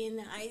taking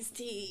the iced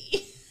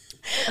tea?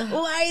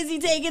 Why is he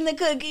taking the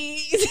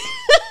cookies?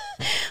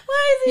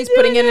 Why is he He's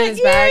putting it in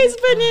his bag? Yeah, he's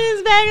putting it in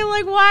his bag. I'm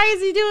like, why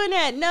is he doing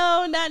that?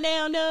 No, not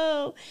now,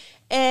 no.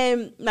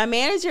 And my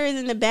manager is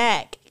in the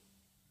back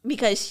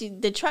because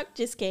the truck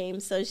just came.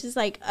 So she's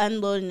like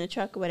unloading the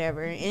truck or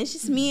whatever. And it's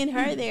just me and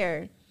her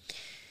there.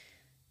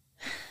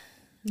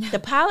 The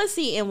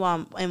policy in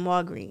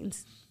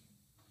Walgreens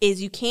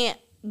is you can't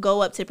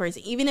go up to the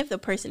person. Even if the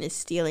person is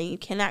stealing, you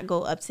cannot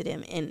go up to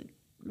them and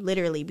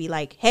literally be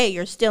like, hey,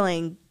 you're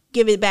stealing.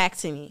 Give it back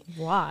to me.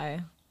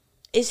 Why?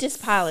 It's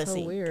just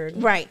policy. So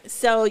weird. Right.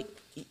 So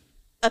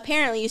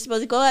apparently you're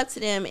supposed to go up to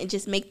them and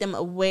just make them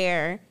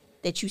aware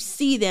that you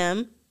see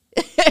them,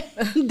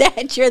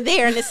 that you're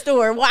there in the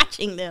store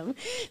watching them.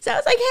 So I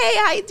was like, hey,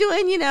 how you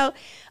doing? You know,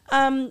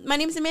 my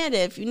name's Amanda.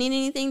 If you need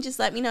anything, just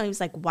let me know. He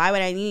was like, why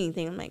would I need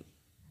anything? I'm like,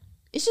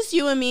 it's just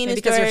you and me in the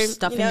store. Because you're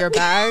stuffing your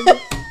bag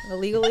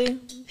illegally?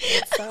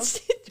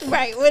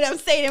 Right. What I'm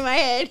saying in my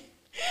head.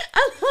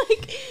 I'm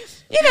like,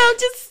 you know,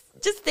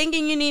 just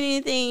thinking you need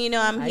anything, you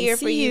know, I'm here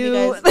for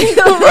you. Because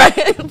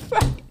right.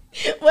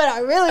 What I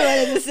really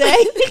wanted to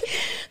say.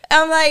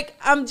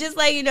 I'm just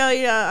like, you know,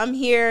 I'm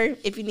here.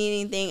 If you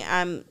need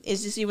anything,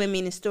 it's just you and me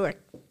in the store.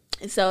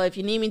 And so if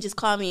you need me, just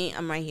call me.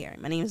 I'm right here.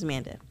 My name is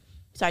Amanda.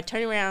 So I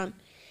turn around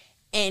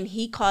and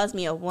he calls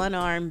me a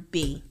one-armed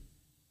B.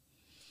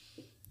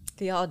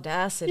 The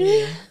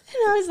audacity. And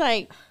I was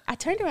like, I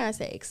turned around and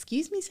said,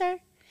 excuse me, sir?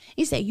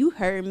 He said, you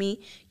heard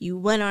me, you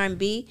one-armed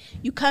B.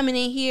 You coming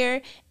in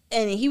here.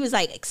 And he was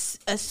like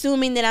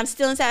assuming that I'm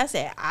still inside. I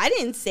said, I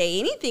didn't say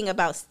anything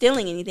about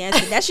stealing anything. I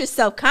said, that's your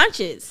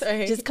self-conscious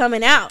just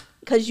coming out.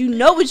 Because you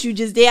know what you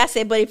just did. I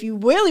said, but if you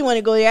really want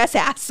to go there, I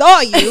said, I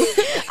saw you.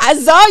 I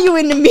saw you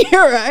in the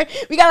mirror.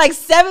 We got like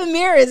 7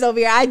 mirrors over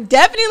here. I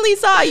definitely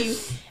saw you.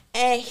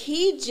 And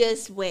he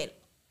just went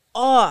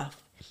off.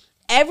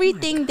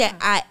 Everything that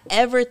I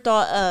ever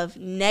thought of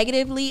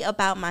negatively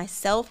about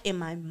myself in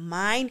my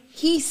mind,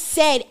 he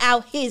said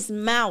out his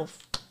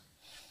mouth.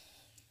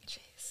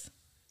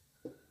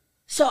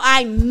 So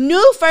I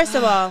knew, first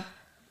of all,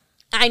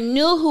 I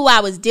knew who I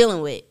was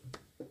dealing with.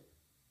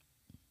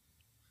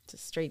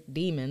 Just straight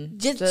demon.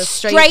 Just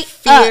straight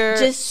fear.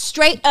 Just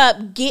straight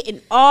up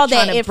getting all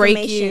that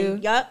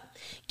information. Yup.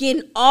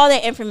 Getting all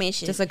that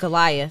information. Just a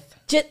Goliath.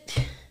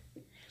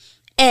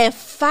 And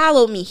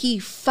followed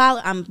me.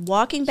 I'm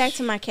walking back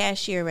to my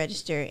cashier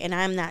register and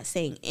I'm not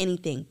saying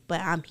anything,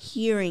 but I'm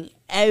hearing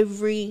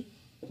every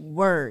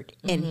word.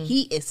 And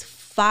he is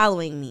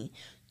following me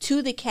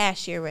to the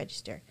cashier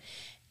register.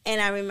 And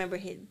I remember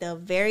the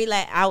very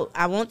last,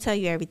 I won't tell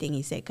you everything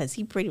he said because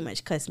he pretty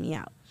much cussed me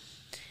out.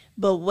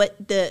 But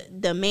what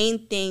the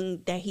main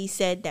thing that he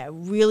said that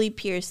really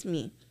pierced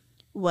me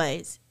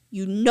was,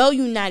 you know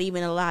you're not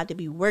even allowed to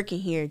be working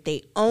here.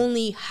 They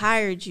only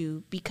hired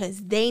you because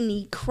they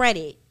need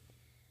credit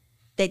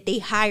that they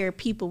hire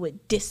people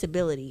with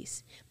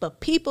disabilities.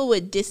 But people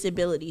with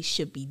disabilities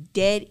should be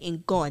dead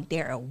and gone.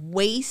 They're a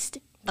waste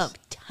of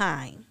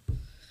time. Oh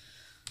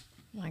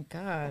my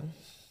God.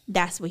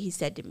 That's what he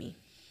said to me.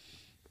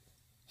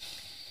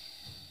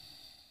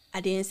 I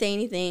didn't say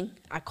anything.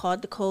 I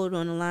called the code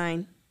on the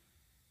line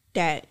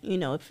that, you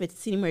know, if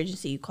it's an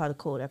emergency, you call the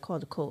code. I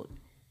called the code.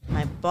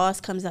 My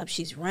boss comes up.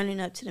 She's running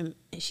up to them.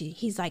 And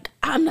he's like,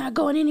 I'm not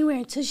going anywhere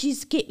until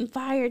she's getting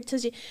fired.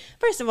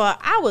 First of all,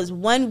 I was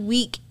 1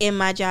 week in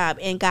my job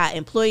and got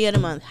employee of the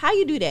month. How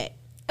you do that?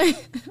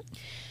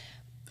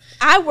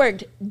 I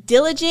worked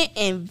diligent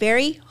and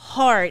very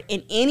hard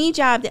in any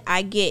job that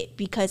I get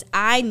because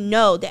I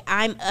know that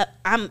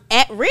I'm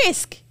at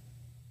risk.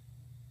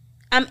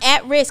 I'm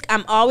at risk.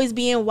 I'm always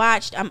being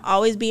watched. I'm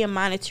always being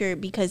monitored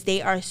because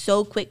they are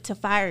so quick to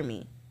fire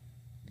me.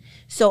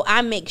 So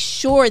I make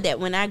sure that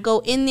when I go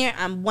in there,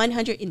 I'm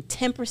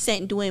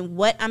 110% doing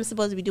what I'm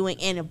supposed to be doing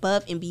and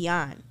above and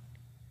beyond.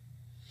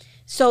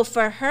 So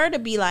for her to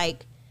be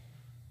like,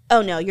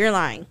 oh, no, you're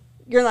lying.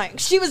 You're lying.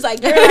 She was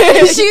like, you're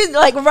lying. She was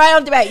like right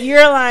off the bat,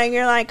 you're lying.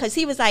 Because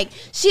he was like,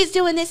 she's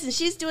doing this and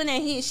she's doing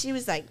that. She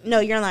was like, no,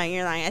 you're lying.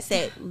 You're lying. I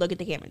said, look at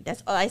the camera.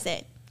 That's all I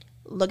said.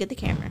 Look at the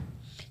camera.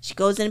 She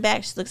goes in the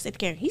back. She looks at the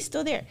camera. He's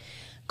still there.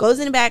 Goes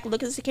in the back,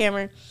 looks at the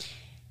camera.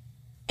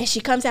 And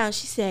she comes out and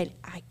she said,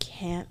 I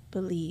can't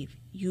believe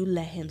you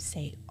let him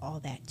say all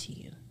that to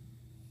you.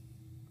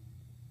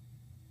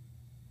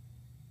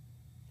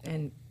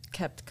 And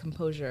kept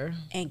composure.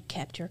 And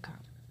kept her calm.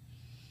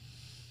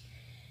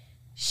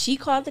 She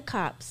called the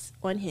cops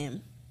on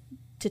him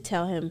to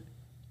tell him,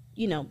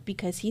 you know,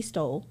 because he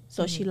stole.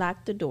 So she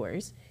locked the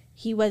doors.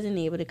 He wasn't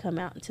able to come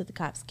out until the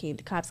cops came.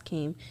 The cops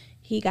came.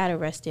 He got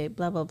arrested,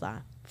 blah, blah,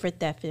 blah, for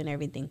theft and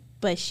everything.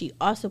 But she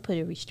also put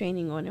a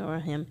restraining order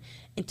on him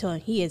and told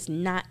him he is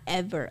not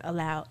ever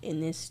allowed in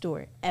this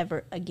store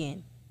ever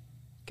again.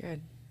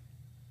 Good.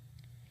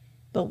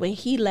 But when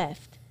he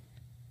left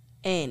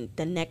and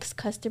the next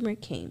customer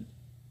came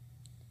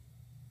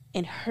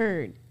and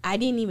heard, I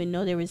didn't even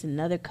know there was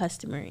another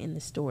customer in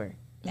the store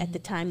at the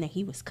time that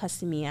he was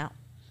cussing me out.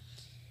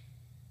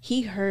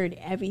 He heard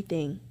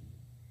everything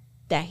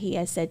that he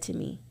has said to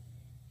me.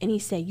 And he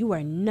said, "You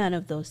are none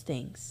of those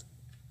things."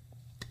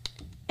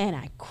 And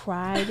I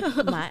cried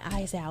my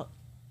eyes out.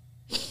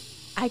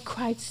 I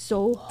cried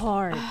so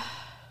hard.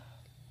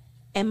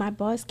 And my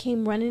boss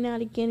came running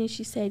out again, and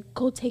she said,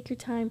 "Go take your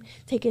time.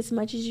 Take as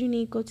much as you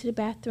need. Go to the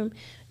bathroom.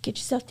 Get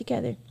yourself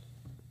together."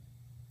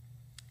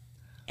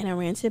 And I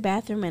ran to the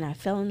bathroom, and I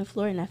fell on the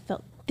floor, and I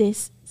felt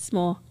this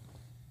small.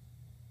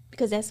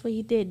 Because that's what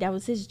he did. That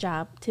was his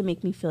job, to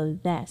make me feel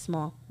that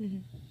small. Mm-hmm.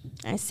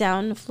 I sat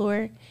on the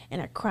floor,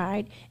 and I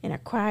cried, and I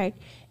cried.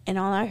 And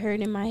all I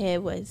heard in my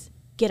head was,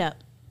 "Get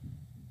up.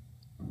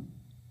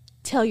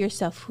 Tell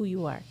yourself who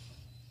you are."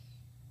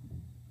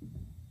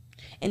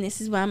 And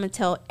this is what I'm going to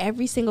tell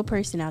every single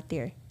person out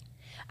there.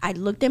 I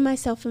looked at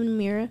myself in the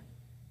mirror,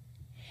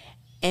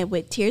 and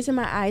with tears in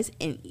my eyes,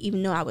 and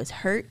even though I was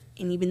hurt,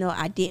 and even though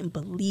I didn't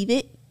believe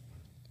it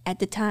at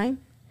the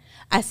time,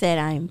 I said,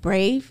 "I am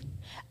brave,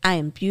 I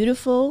am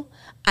beautiful,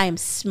 I am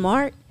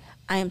smart,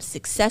 I am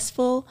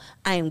successful,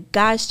 I am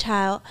God's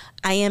child,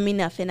 I am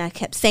enough." And I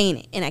kept saying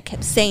it, and I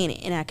kept saying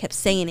it, and I kept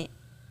saying it,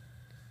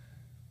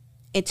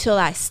 until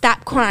I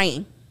stopped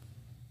crying.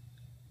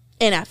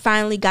 And I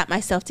finally got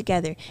myself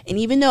together. And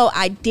even though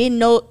I did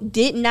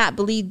not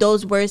believe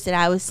those words that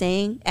I was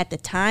saying at the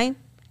time,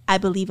 I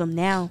believe them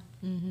now.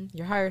 Mm-hmm.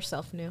 Your higher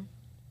self knew.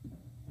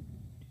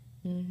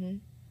 Mm-hmm.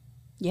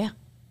 Yeah.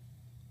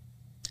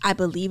 I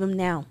believe them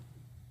now.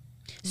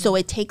 Mm-hmm. So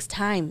it takes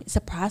time. It's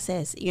a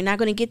process. You're not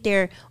going to get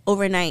there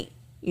overnight.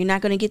 You're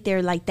not going to get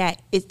there like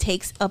that. It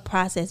takes a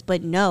process.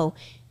 But no,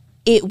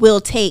 it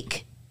will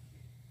take.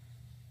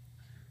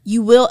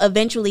 You will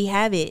eventually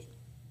have it.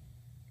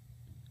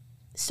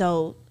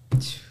 So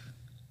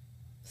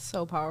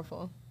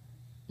powerful.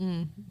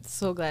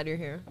 So glad you're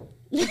here.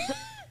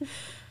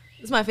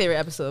 It's my favorite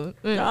episode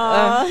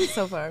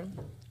so far.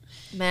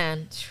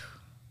 Man,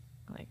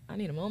 like I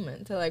need a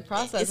moment to like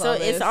process all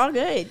this. It's all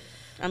good.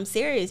 I'm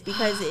serious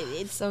because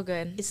it's so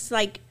good. It's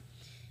like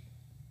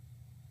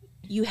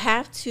you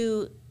got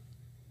to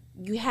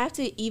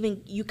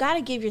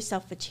give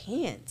yourself a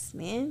chance,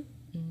 man.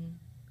 Mm-hmm.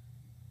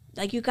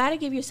 Like you got to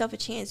give yourself a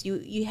chance.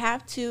 You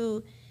have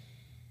to.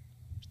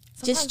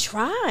 Sometimes, just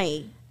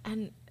try.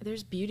 And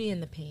there's beauty in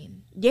the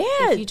pain. Yeah,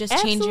 if you just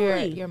change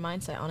your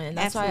mindset on it. And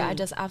that's why I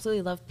just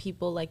absolutely love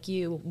people like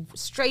you,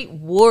 straight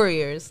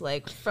warriors,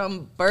 like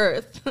from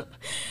birth,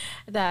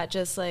 that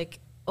just like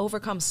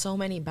overcome so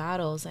many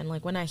battles. And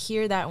like when I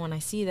hear that, when I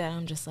see that,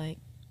 I'm just like,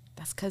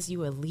 that's because you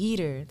were a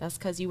leader. That's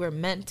because you were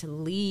meant to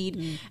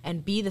lead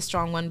and be the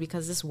strong one,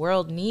 because this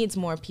world needs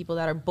more people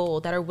that are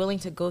bold, that are willing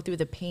to go through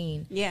the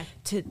pain. Yeah.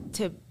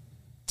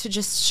 To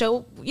just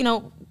show,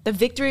 the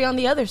victory on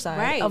the other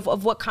side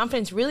of what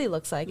confidence really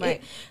looks like.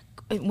 Right.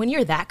 When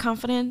you're that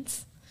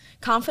confident,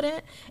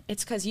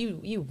 it's because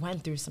you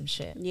went through some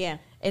shit. Yeah.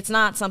 It's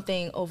not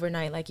something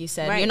overnight, like you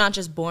said. Right. You're not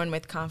just born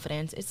with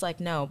confidence. It's like,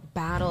 no,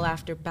 battle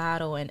after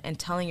battle and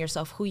telling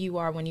yourself who you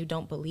are when you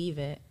don't believe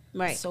it.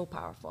 Right. It's so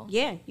powerful.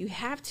 Yeah, you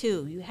have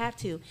to. You have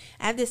to.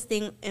 I have this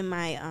thing in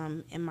my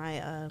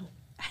I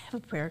have a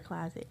prayer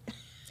closet.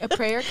 A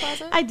prayer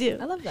closet? I do.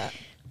 I love that.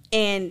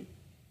 And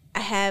I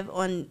have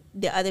on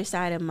the other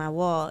side of my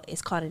wall,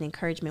 it's called an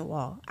encouragement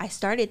wall. I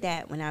started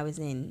that when I was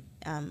when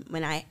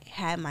I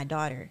had my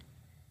daughter,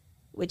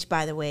 which,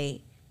 by the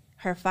way,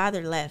 her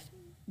father left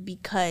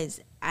because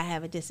I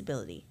have a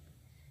disability.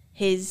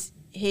 He's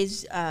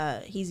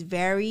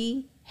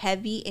very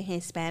heavy in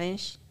his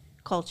Spanish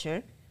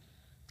culture,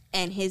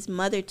 and his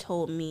mother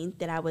told me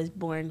that I was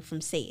born from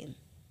Satan.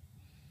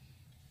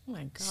 Oh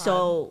my God.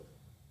 So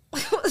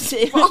what's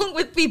wrong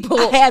with people?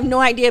 I have no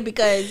idea,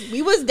 because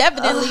we was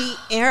definitely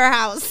in her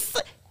house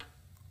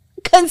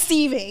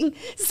conceiving.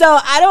 So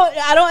I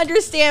don't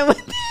understand what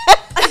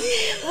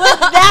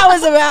that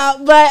was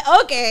about.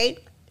 But okay.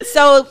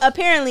 So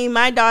apparently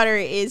my daughter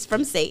is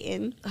from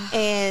Satan,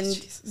 and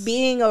Jesus.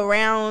 Being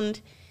around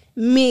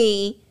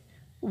me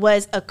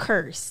was a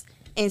curse.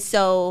 And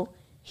so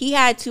he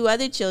had 2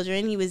 other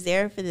children. He was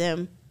there for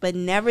them, but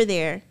never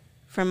there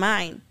for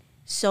mine.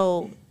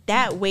 So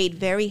that weighed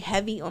very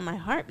heavy on my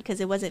heart, because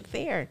it wasn't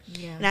fair.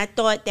 Yeah. And I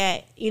thought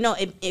that,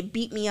 it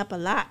beat me up a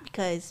lot,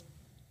 because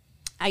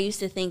I used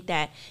to think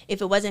that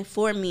if it wasn't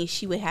for me,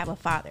 she would have a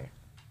father.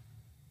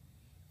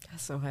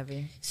 That's so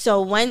heavy.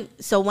 So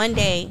one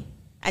day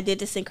I did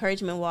this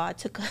encouragement wall. I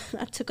took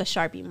a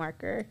Sharpie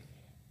marker,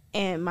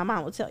 and my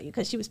mom will tell you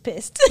because she was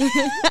pissed.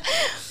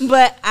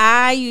 But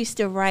I used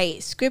to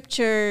write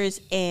scriptures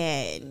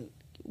and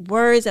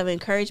words of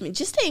encouragement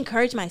just to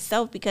encourage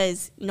myself,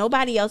 because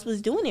nobody else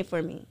was doing it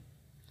for me.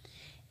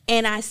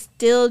 And I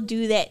still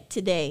do that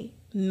today.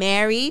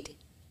 Married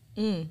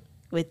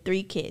with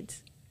 3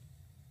 kids.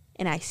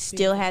 And I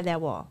still have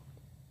that wall.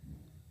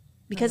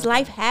 Because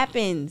life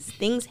happens.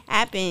 Things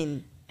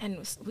happen. And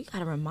we got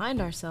to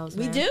remind ourselves,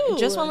 man. We do.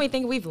 Just when we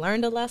think we've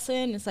learned a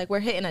lesson, it's like we're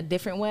hitting a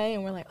different way,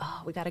 and we're like,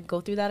 oh, we got to go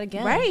through that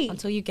again. Right.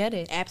 Until you get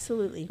it.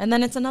 Absolutely. And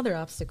then it's another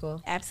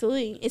obstacle.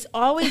 Absolutely. It's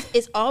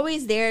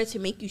always there to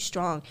make you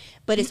strong,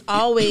 but it's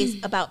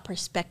always about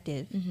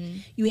perspective. Mm-hmm.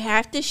 You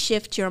have to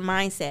shift your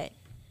mindset.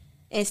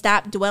 and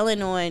stop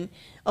dwelling on,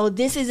 oh,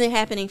 this isn't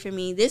happening for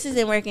me. This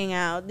isn't working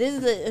out.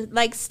 This is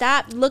like,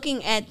 stop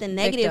looking at the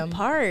negative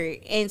part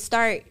and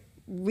start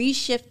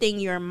reshifting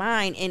your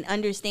mind and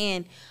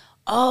understand,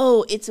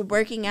 oh, it's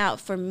working out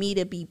for me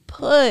to be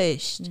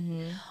pushed.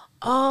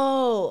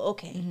 Oh,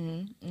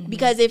 okay.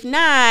 Because if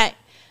not,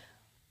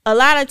 a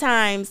lot of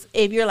times,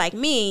 if you're like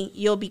me,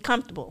 you'll be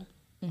comfortable.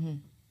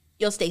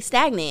 You'll stay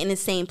stagnant in the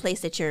same place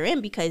that you're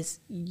in because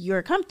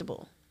you're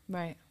comfortable.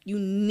 Right. You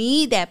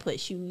need that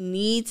push. You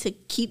need to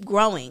keep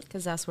growing.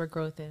 Because that's where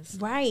growth is.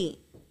 Right.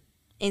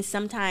 And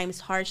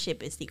sometimes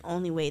hardship is the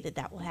only way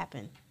that will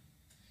happen.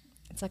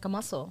 It's like a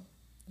muscle.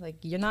 Like,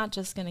 you're not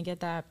just going to get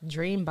that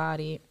dream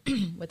body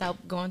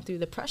without going through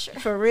the pressure.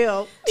 For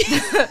real.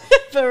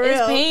 For real.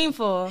 It's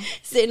painful.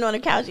 Sitting on the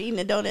couch eating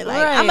a donut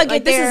like, right. I'm going to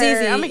get there. This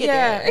is easy. I'm going to get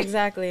there.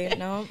 Exactly.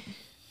 No.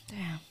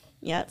 Damn.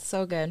 Yep.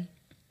 So good.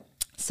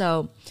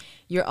 So,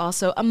 you're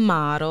also a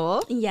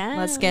model. Yeah.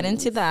 Let's get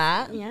into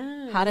that.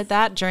 Yeah. How did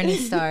that journey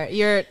start?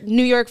 You're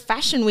New York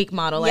Fashion Week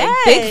model, like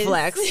yes. big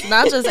flex,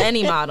 not just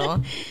any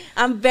model.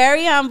 I'm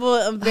very humble.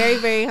 I'm very,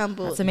 very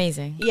humble. That's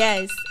amazing.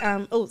 Yes.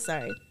 Oh,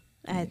 sorry.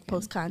 I had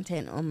post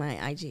content on my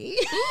IG.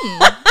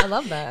 I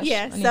love that.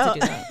 Yeah. I need to do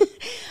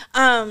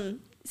that.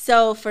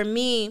 So for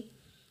me,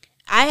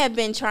 I have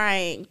been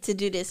trying to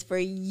do this for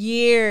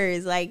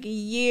years, like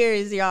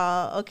years,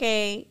 y'all.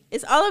 Okay.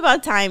 It's all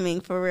about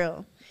timing, for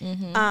real.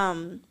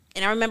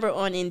 And I remember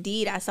on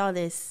Indeed, I saw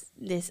this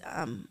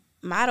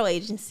model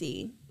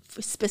agency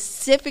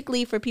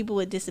specifically for people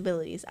with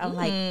disabilities. I was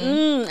like,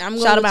 I'm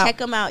going to check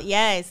them out.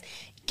 Yes.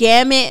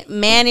 Gamut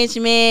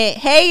Management.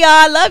 Hey,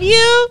 y'all. Love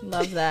you.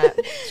 Love that.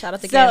 Shout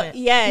out to Gamut.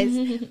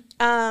 Yes.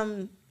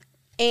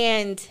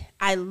 And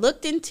I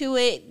looked into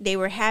it. They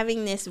were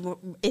having this,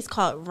 it's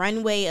called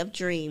Runway of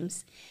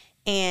Dreams.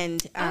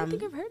 And I don't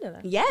think I've heard of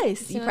that.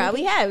 Yes, you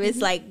probably have.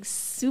 It's like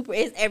super,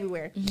 it's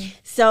everywhere.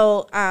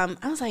 So I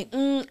was like,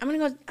 I'm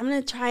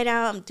gonna try it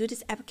out. I'm gonna do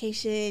this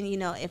application. You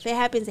know, if it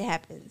happens, it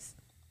happens.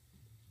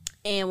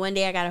 And one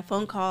day I got a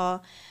phone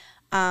call,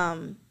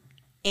 and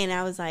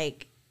I was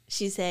like,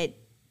 she said,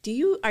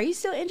 are you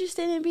still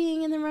interested in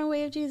being in the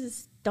Runway of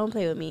Jesus? Don't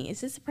play with me.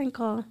 Is this a prank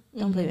call?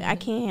 Don't play with me. I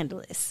can't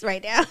handle this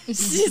right now.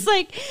 She's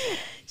like,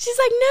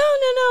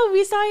 no.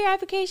 We saw your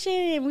application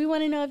and we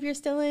want to know if you're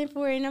still in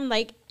for it. And I'm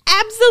like,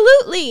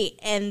 absolutely.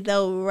 And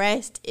the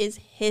rest is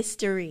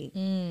history.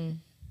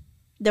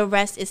 The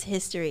rest is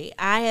history.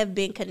 I have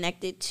been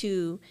connected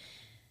to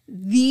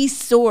the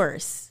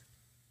source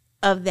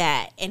of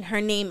that, and her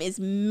name is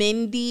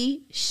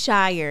Mindy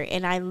Shire,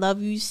 and I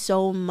love you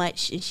so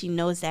much, and she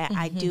knows that.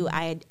 I do.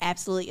 I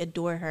absolutely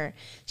adore her.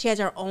 She has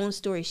her own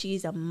story.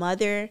 She's a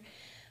mother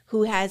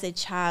who has a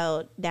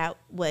child that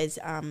was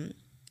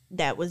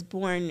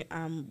born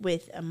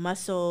with a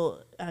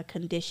muscle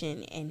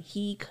condition, and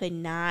he could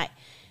not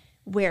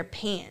wear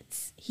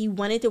pants. He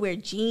wanted to wear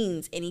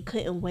jeans, and he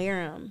couldn't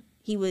wear them.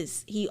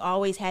 He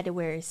always had to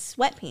wear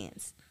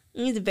sweatpants.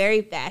 He's a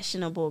very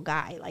fashionable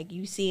guy. Like,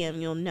 you see him,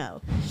 you'll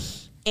know.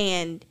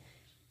 And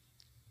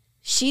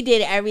she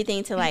did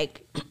everything to,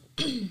 like,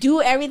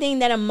 do everything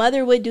that a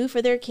mother would do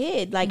for their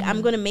kid. Like,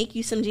 I'm going to make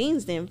you some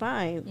jeans then,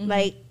 fine.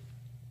 Like,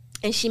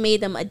 and she made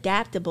them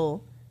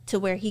adaptable to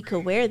where he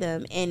could wear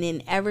them. And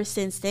then ever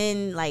since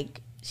then,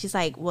 like, she's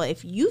like, well,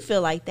 if you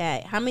feel like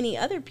that, how many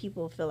other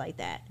people feel like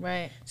that?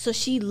 Right. So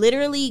she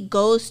literally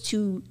goes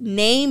to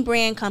name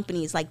brand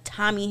companies like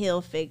Tommy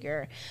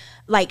Hilfiger.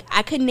 Like,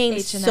 I could name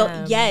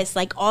H&M. yes,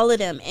 like all of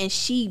them. And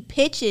she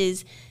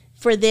pitches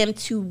for them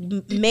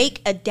to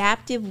make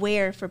adaptive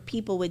wear for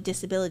people with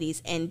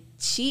disabilities. And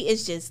she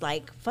is just,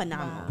 like,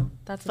 phenomenal. Wow,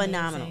 that's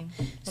phenomenal.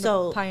 Amazing.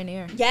 So a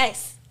pioneer.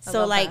 Yes.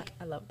 So, like,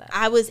 I love that.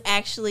 I was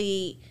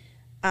actually,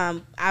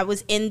 I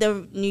was in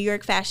the New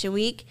York Fashion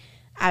Week.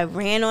 I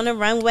ran on the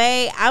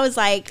runway. I was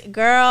like,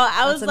 girl,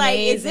 That's like,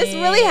 amazing. is this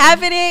really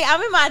happening?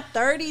 I'm in my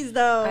 30s,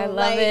 though. I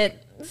love it.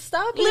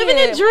 Stop living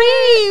it. a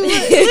dream.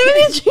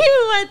 Living a dream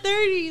in my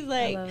 30s.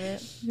 Like, I love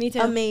it. Me too.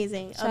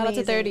 Amazing. Shout out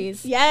to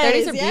 30s. Yes.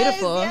 30s are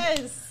beautiful.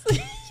 Yes.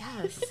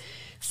 Yes.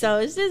 So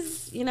it's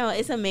just,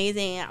 it's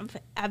amazing.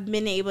 I've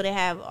been able to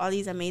have all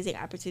these amazing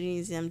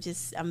opportunities. And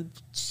I'm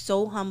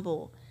so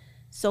humbled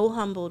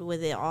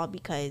with it all,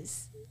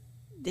 because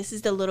this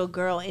is the little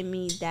girl in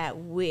me that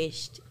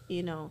wished,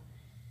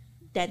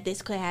 that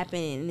this could happen,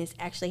 and it's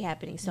actually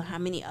happening. So how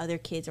many other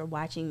kids are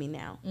watching me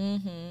now,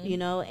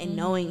 and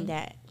knowing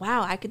that,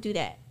 wow, I could do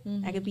that.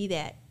 I could be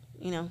that,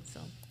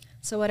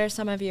 So what are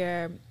some of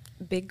your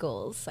big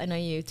goals? I know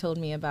you told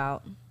me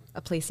about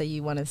a place that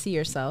you want to see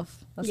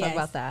yourself. Let's talk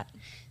about that.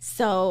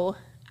 So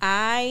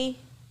I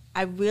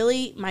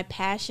really, my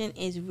passion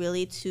is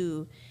really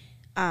to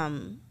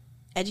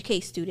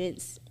educate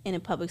students in the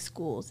public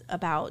schools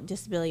about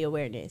disability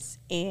awareness.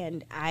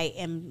 And I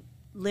am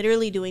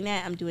literally doing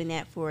that. I'm doing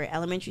that for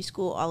elementary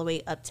school all the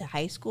way up to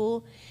high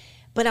school.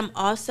 But I'm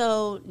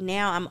also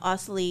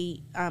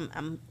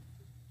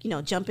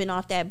jumping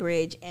off that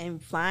bridge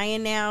and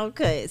flying now,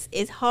 because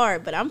it's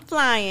hard, but I'm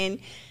flying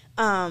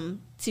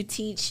to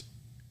teach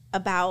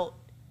about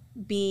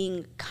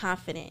being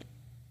confident,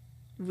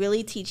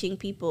 really teaching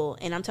people,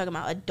 and I'm talking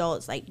about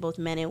adults, like both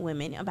men and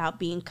women, about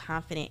being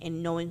confident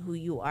and knowing who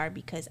you are,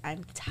 because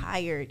I'm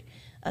tired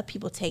of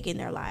people taking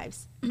their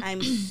lives.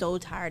 I'm so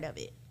tired of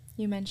it.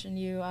 You mentioned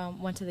you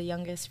went to the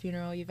youngest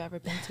funeral you've ever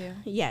been to.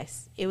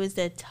 Yes, it was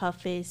the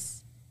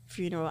toughest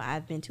funeral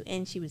I've been to,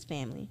 and she was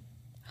family.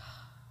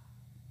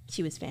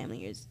 She was family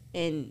years,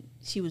 and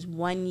she was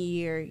 1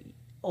 year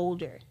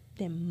older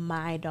than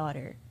my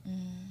daughter.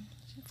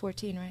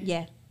 14, right?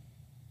 Yeah.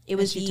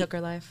 She took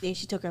her life. Yeah,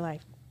 she took her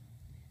life.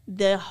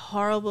 The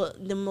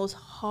most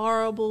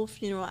horrible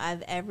funeral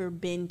I've ever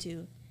been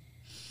to.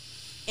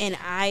 And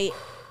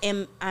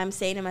I'm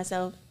saying to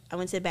myself, I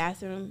went to the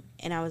bathroom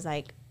and I was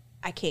like,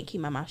 I can't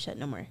keep my mouth shut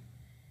no more.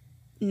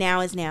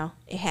 Now is now.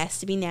 It has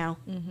to be now.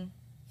 Mm-hmm.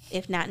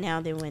 If not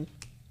now, then when?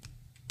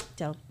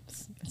 So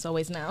it's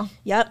always now.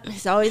 Yep,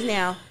 it's always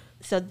now.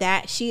 So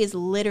that she is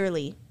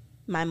literally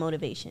my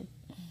motivation.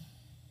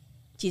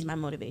 She's my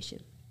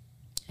motivation.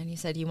 And you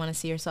said you want to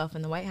see yourself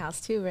in the White House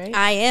too, right?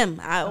 I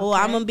am.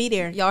 I'm going to be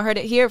there. Y'all heard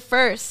it here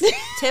first.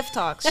 Tiff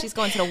Talks. She's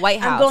going to the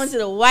White House. I'm going to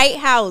the White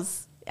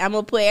House. I'm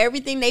going to put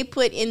everything they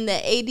put in the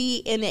AD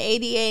and the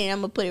ADA, and I'm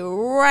going to put it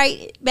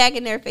right back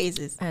in their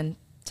faces. And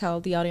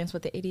tell the audience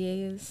what the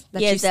ADA is.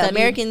 Yes, the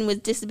American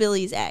with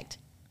Disabilities Act.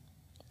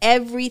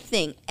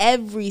 Everything,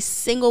 every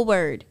single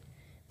word.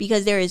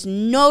 Because there is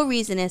no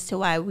reason as to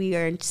why we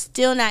are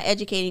still not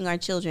educating our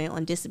children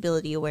on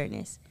disability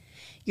awareness.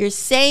 You're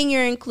saying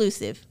you're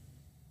inclusive,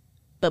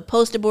 but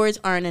poster boards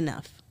aren't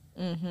enough.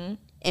 Mm-hmm.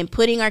 And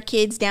putting our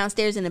kids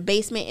downstairs in the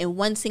basement in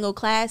one single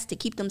class to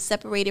keep them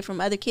separated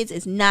from other kids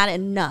is not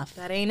enough.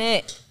 That ain't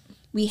it.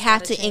 We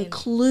have to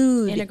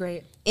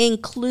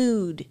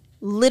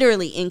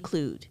literally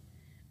include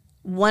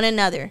one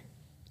another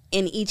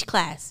in each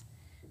class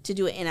to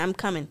do it. And I'm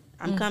coming.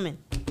 I'm coming.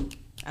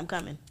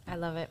 I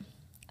love it.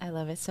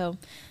 So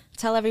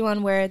tell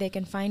everyone where they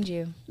can find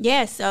you.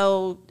 Yeah,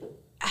 so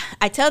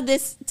I tell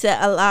this to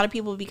a lot of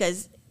people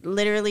because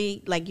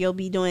literally, like, you'll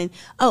be doing,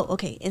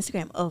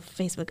 Instagram,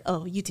 Facebook,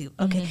 YouTube.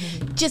 Okay,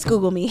 just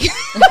Google me.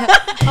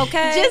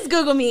 Okay. Just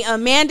Google me.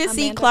 Amanda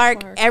C.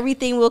 Clark.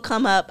 Everything will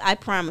come up. I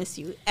promise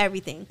you.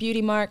 Everything.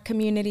 Beautymark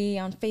Community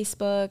on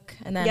Facebook.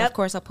 And then, of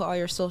course, I'll put all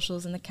your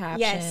socials in the caption.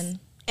 Yes.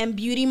 And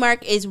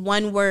Beautymark is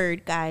one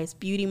word, guys.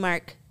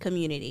 Beautymark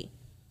Community.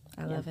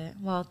 I love it.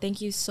 Well,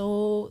 thank you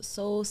so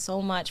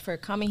much for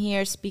coming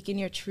here, speaking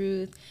your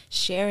truth,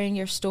 sharing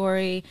your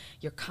story,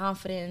 your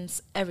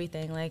confidence,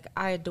 everything. Like,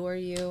 I adore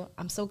you.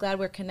 I'm so glad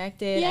we're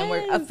connected and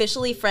we're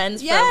officially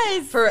friends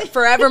for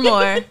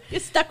forevermore. You're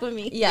stuck with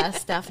me.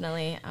 Yes,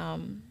 definitely.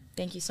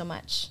 Thank you so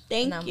much.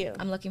 Thank you.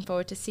 I'm looking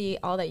forward to see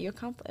all that you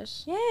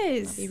accomplish.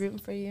 Yes. I'll be rooting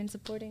for you and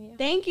supporting you.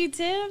 Thank you,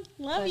 Tiff.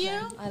 Love you.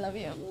 I love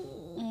you.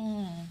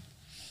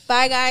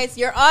 Bye, guys.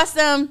 You're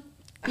awesome.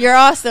 You're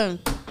awesome.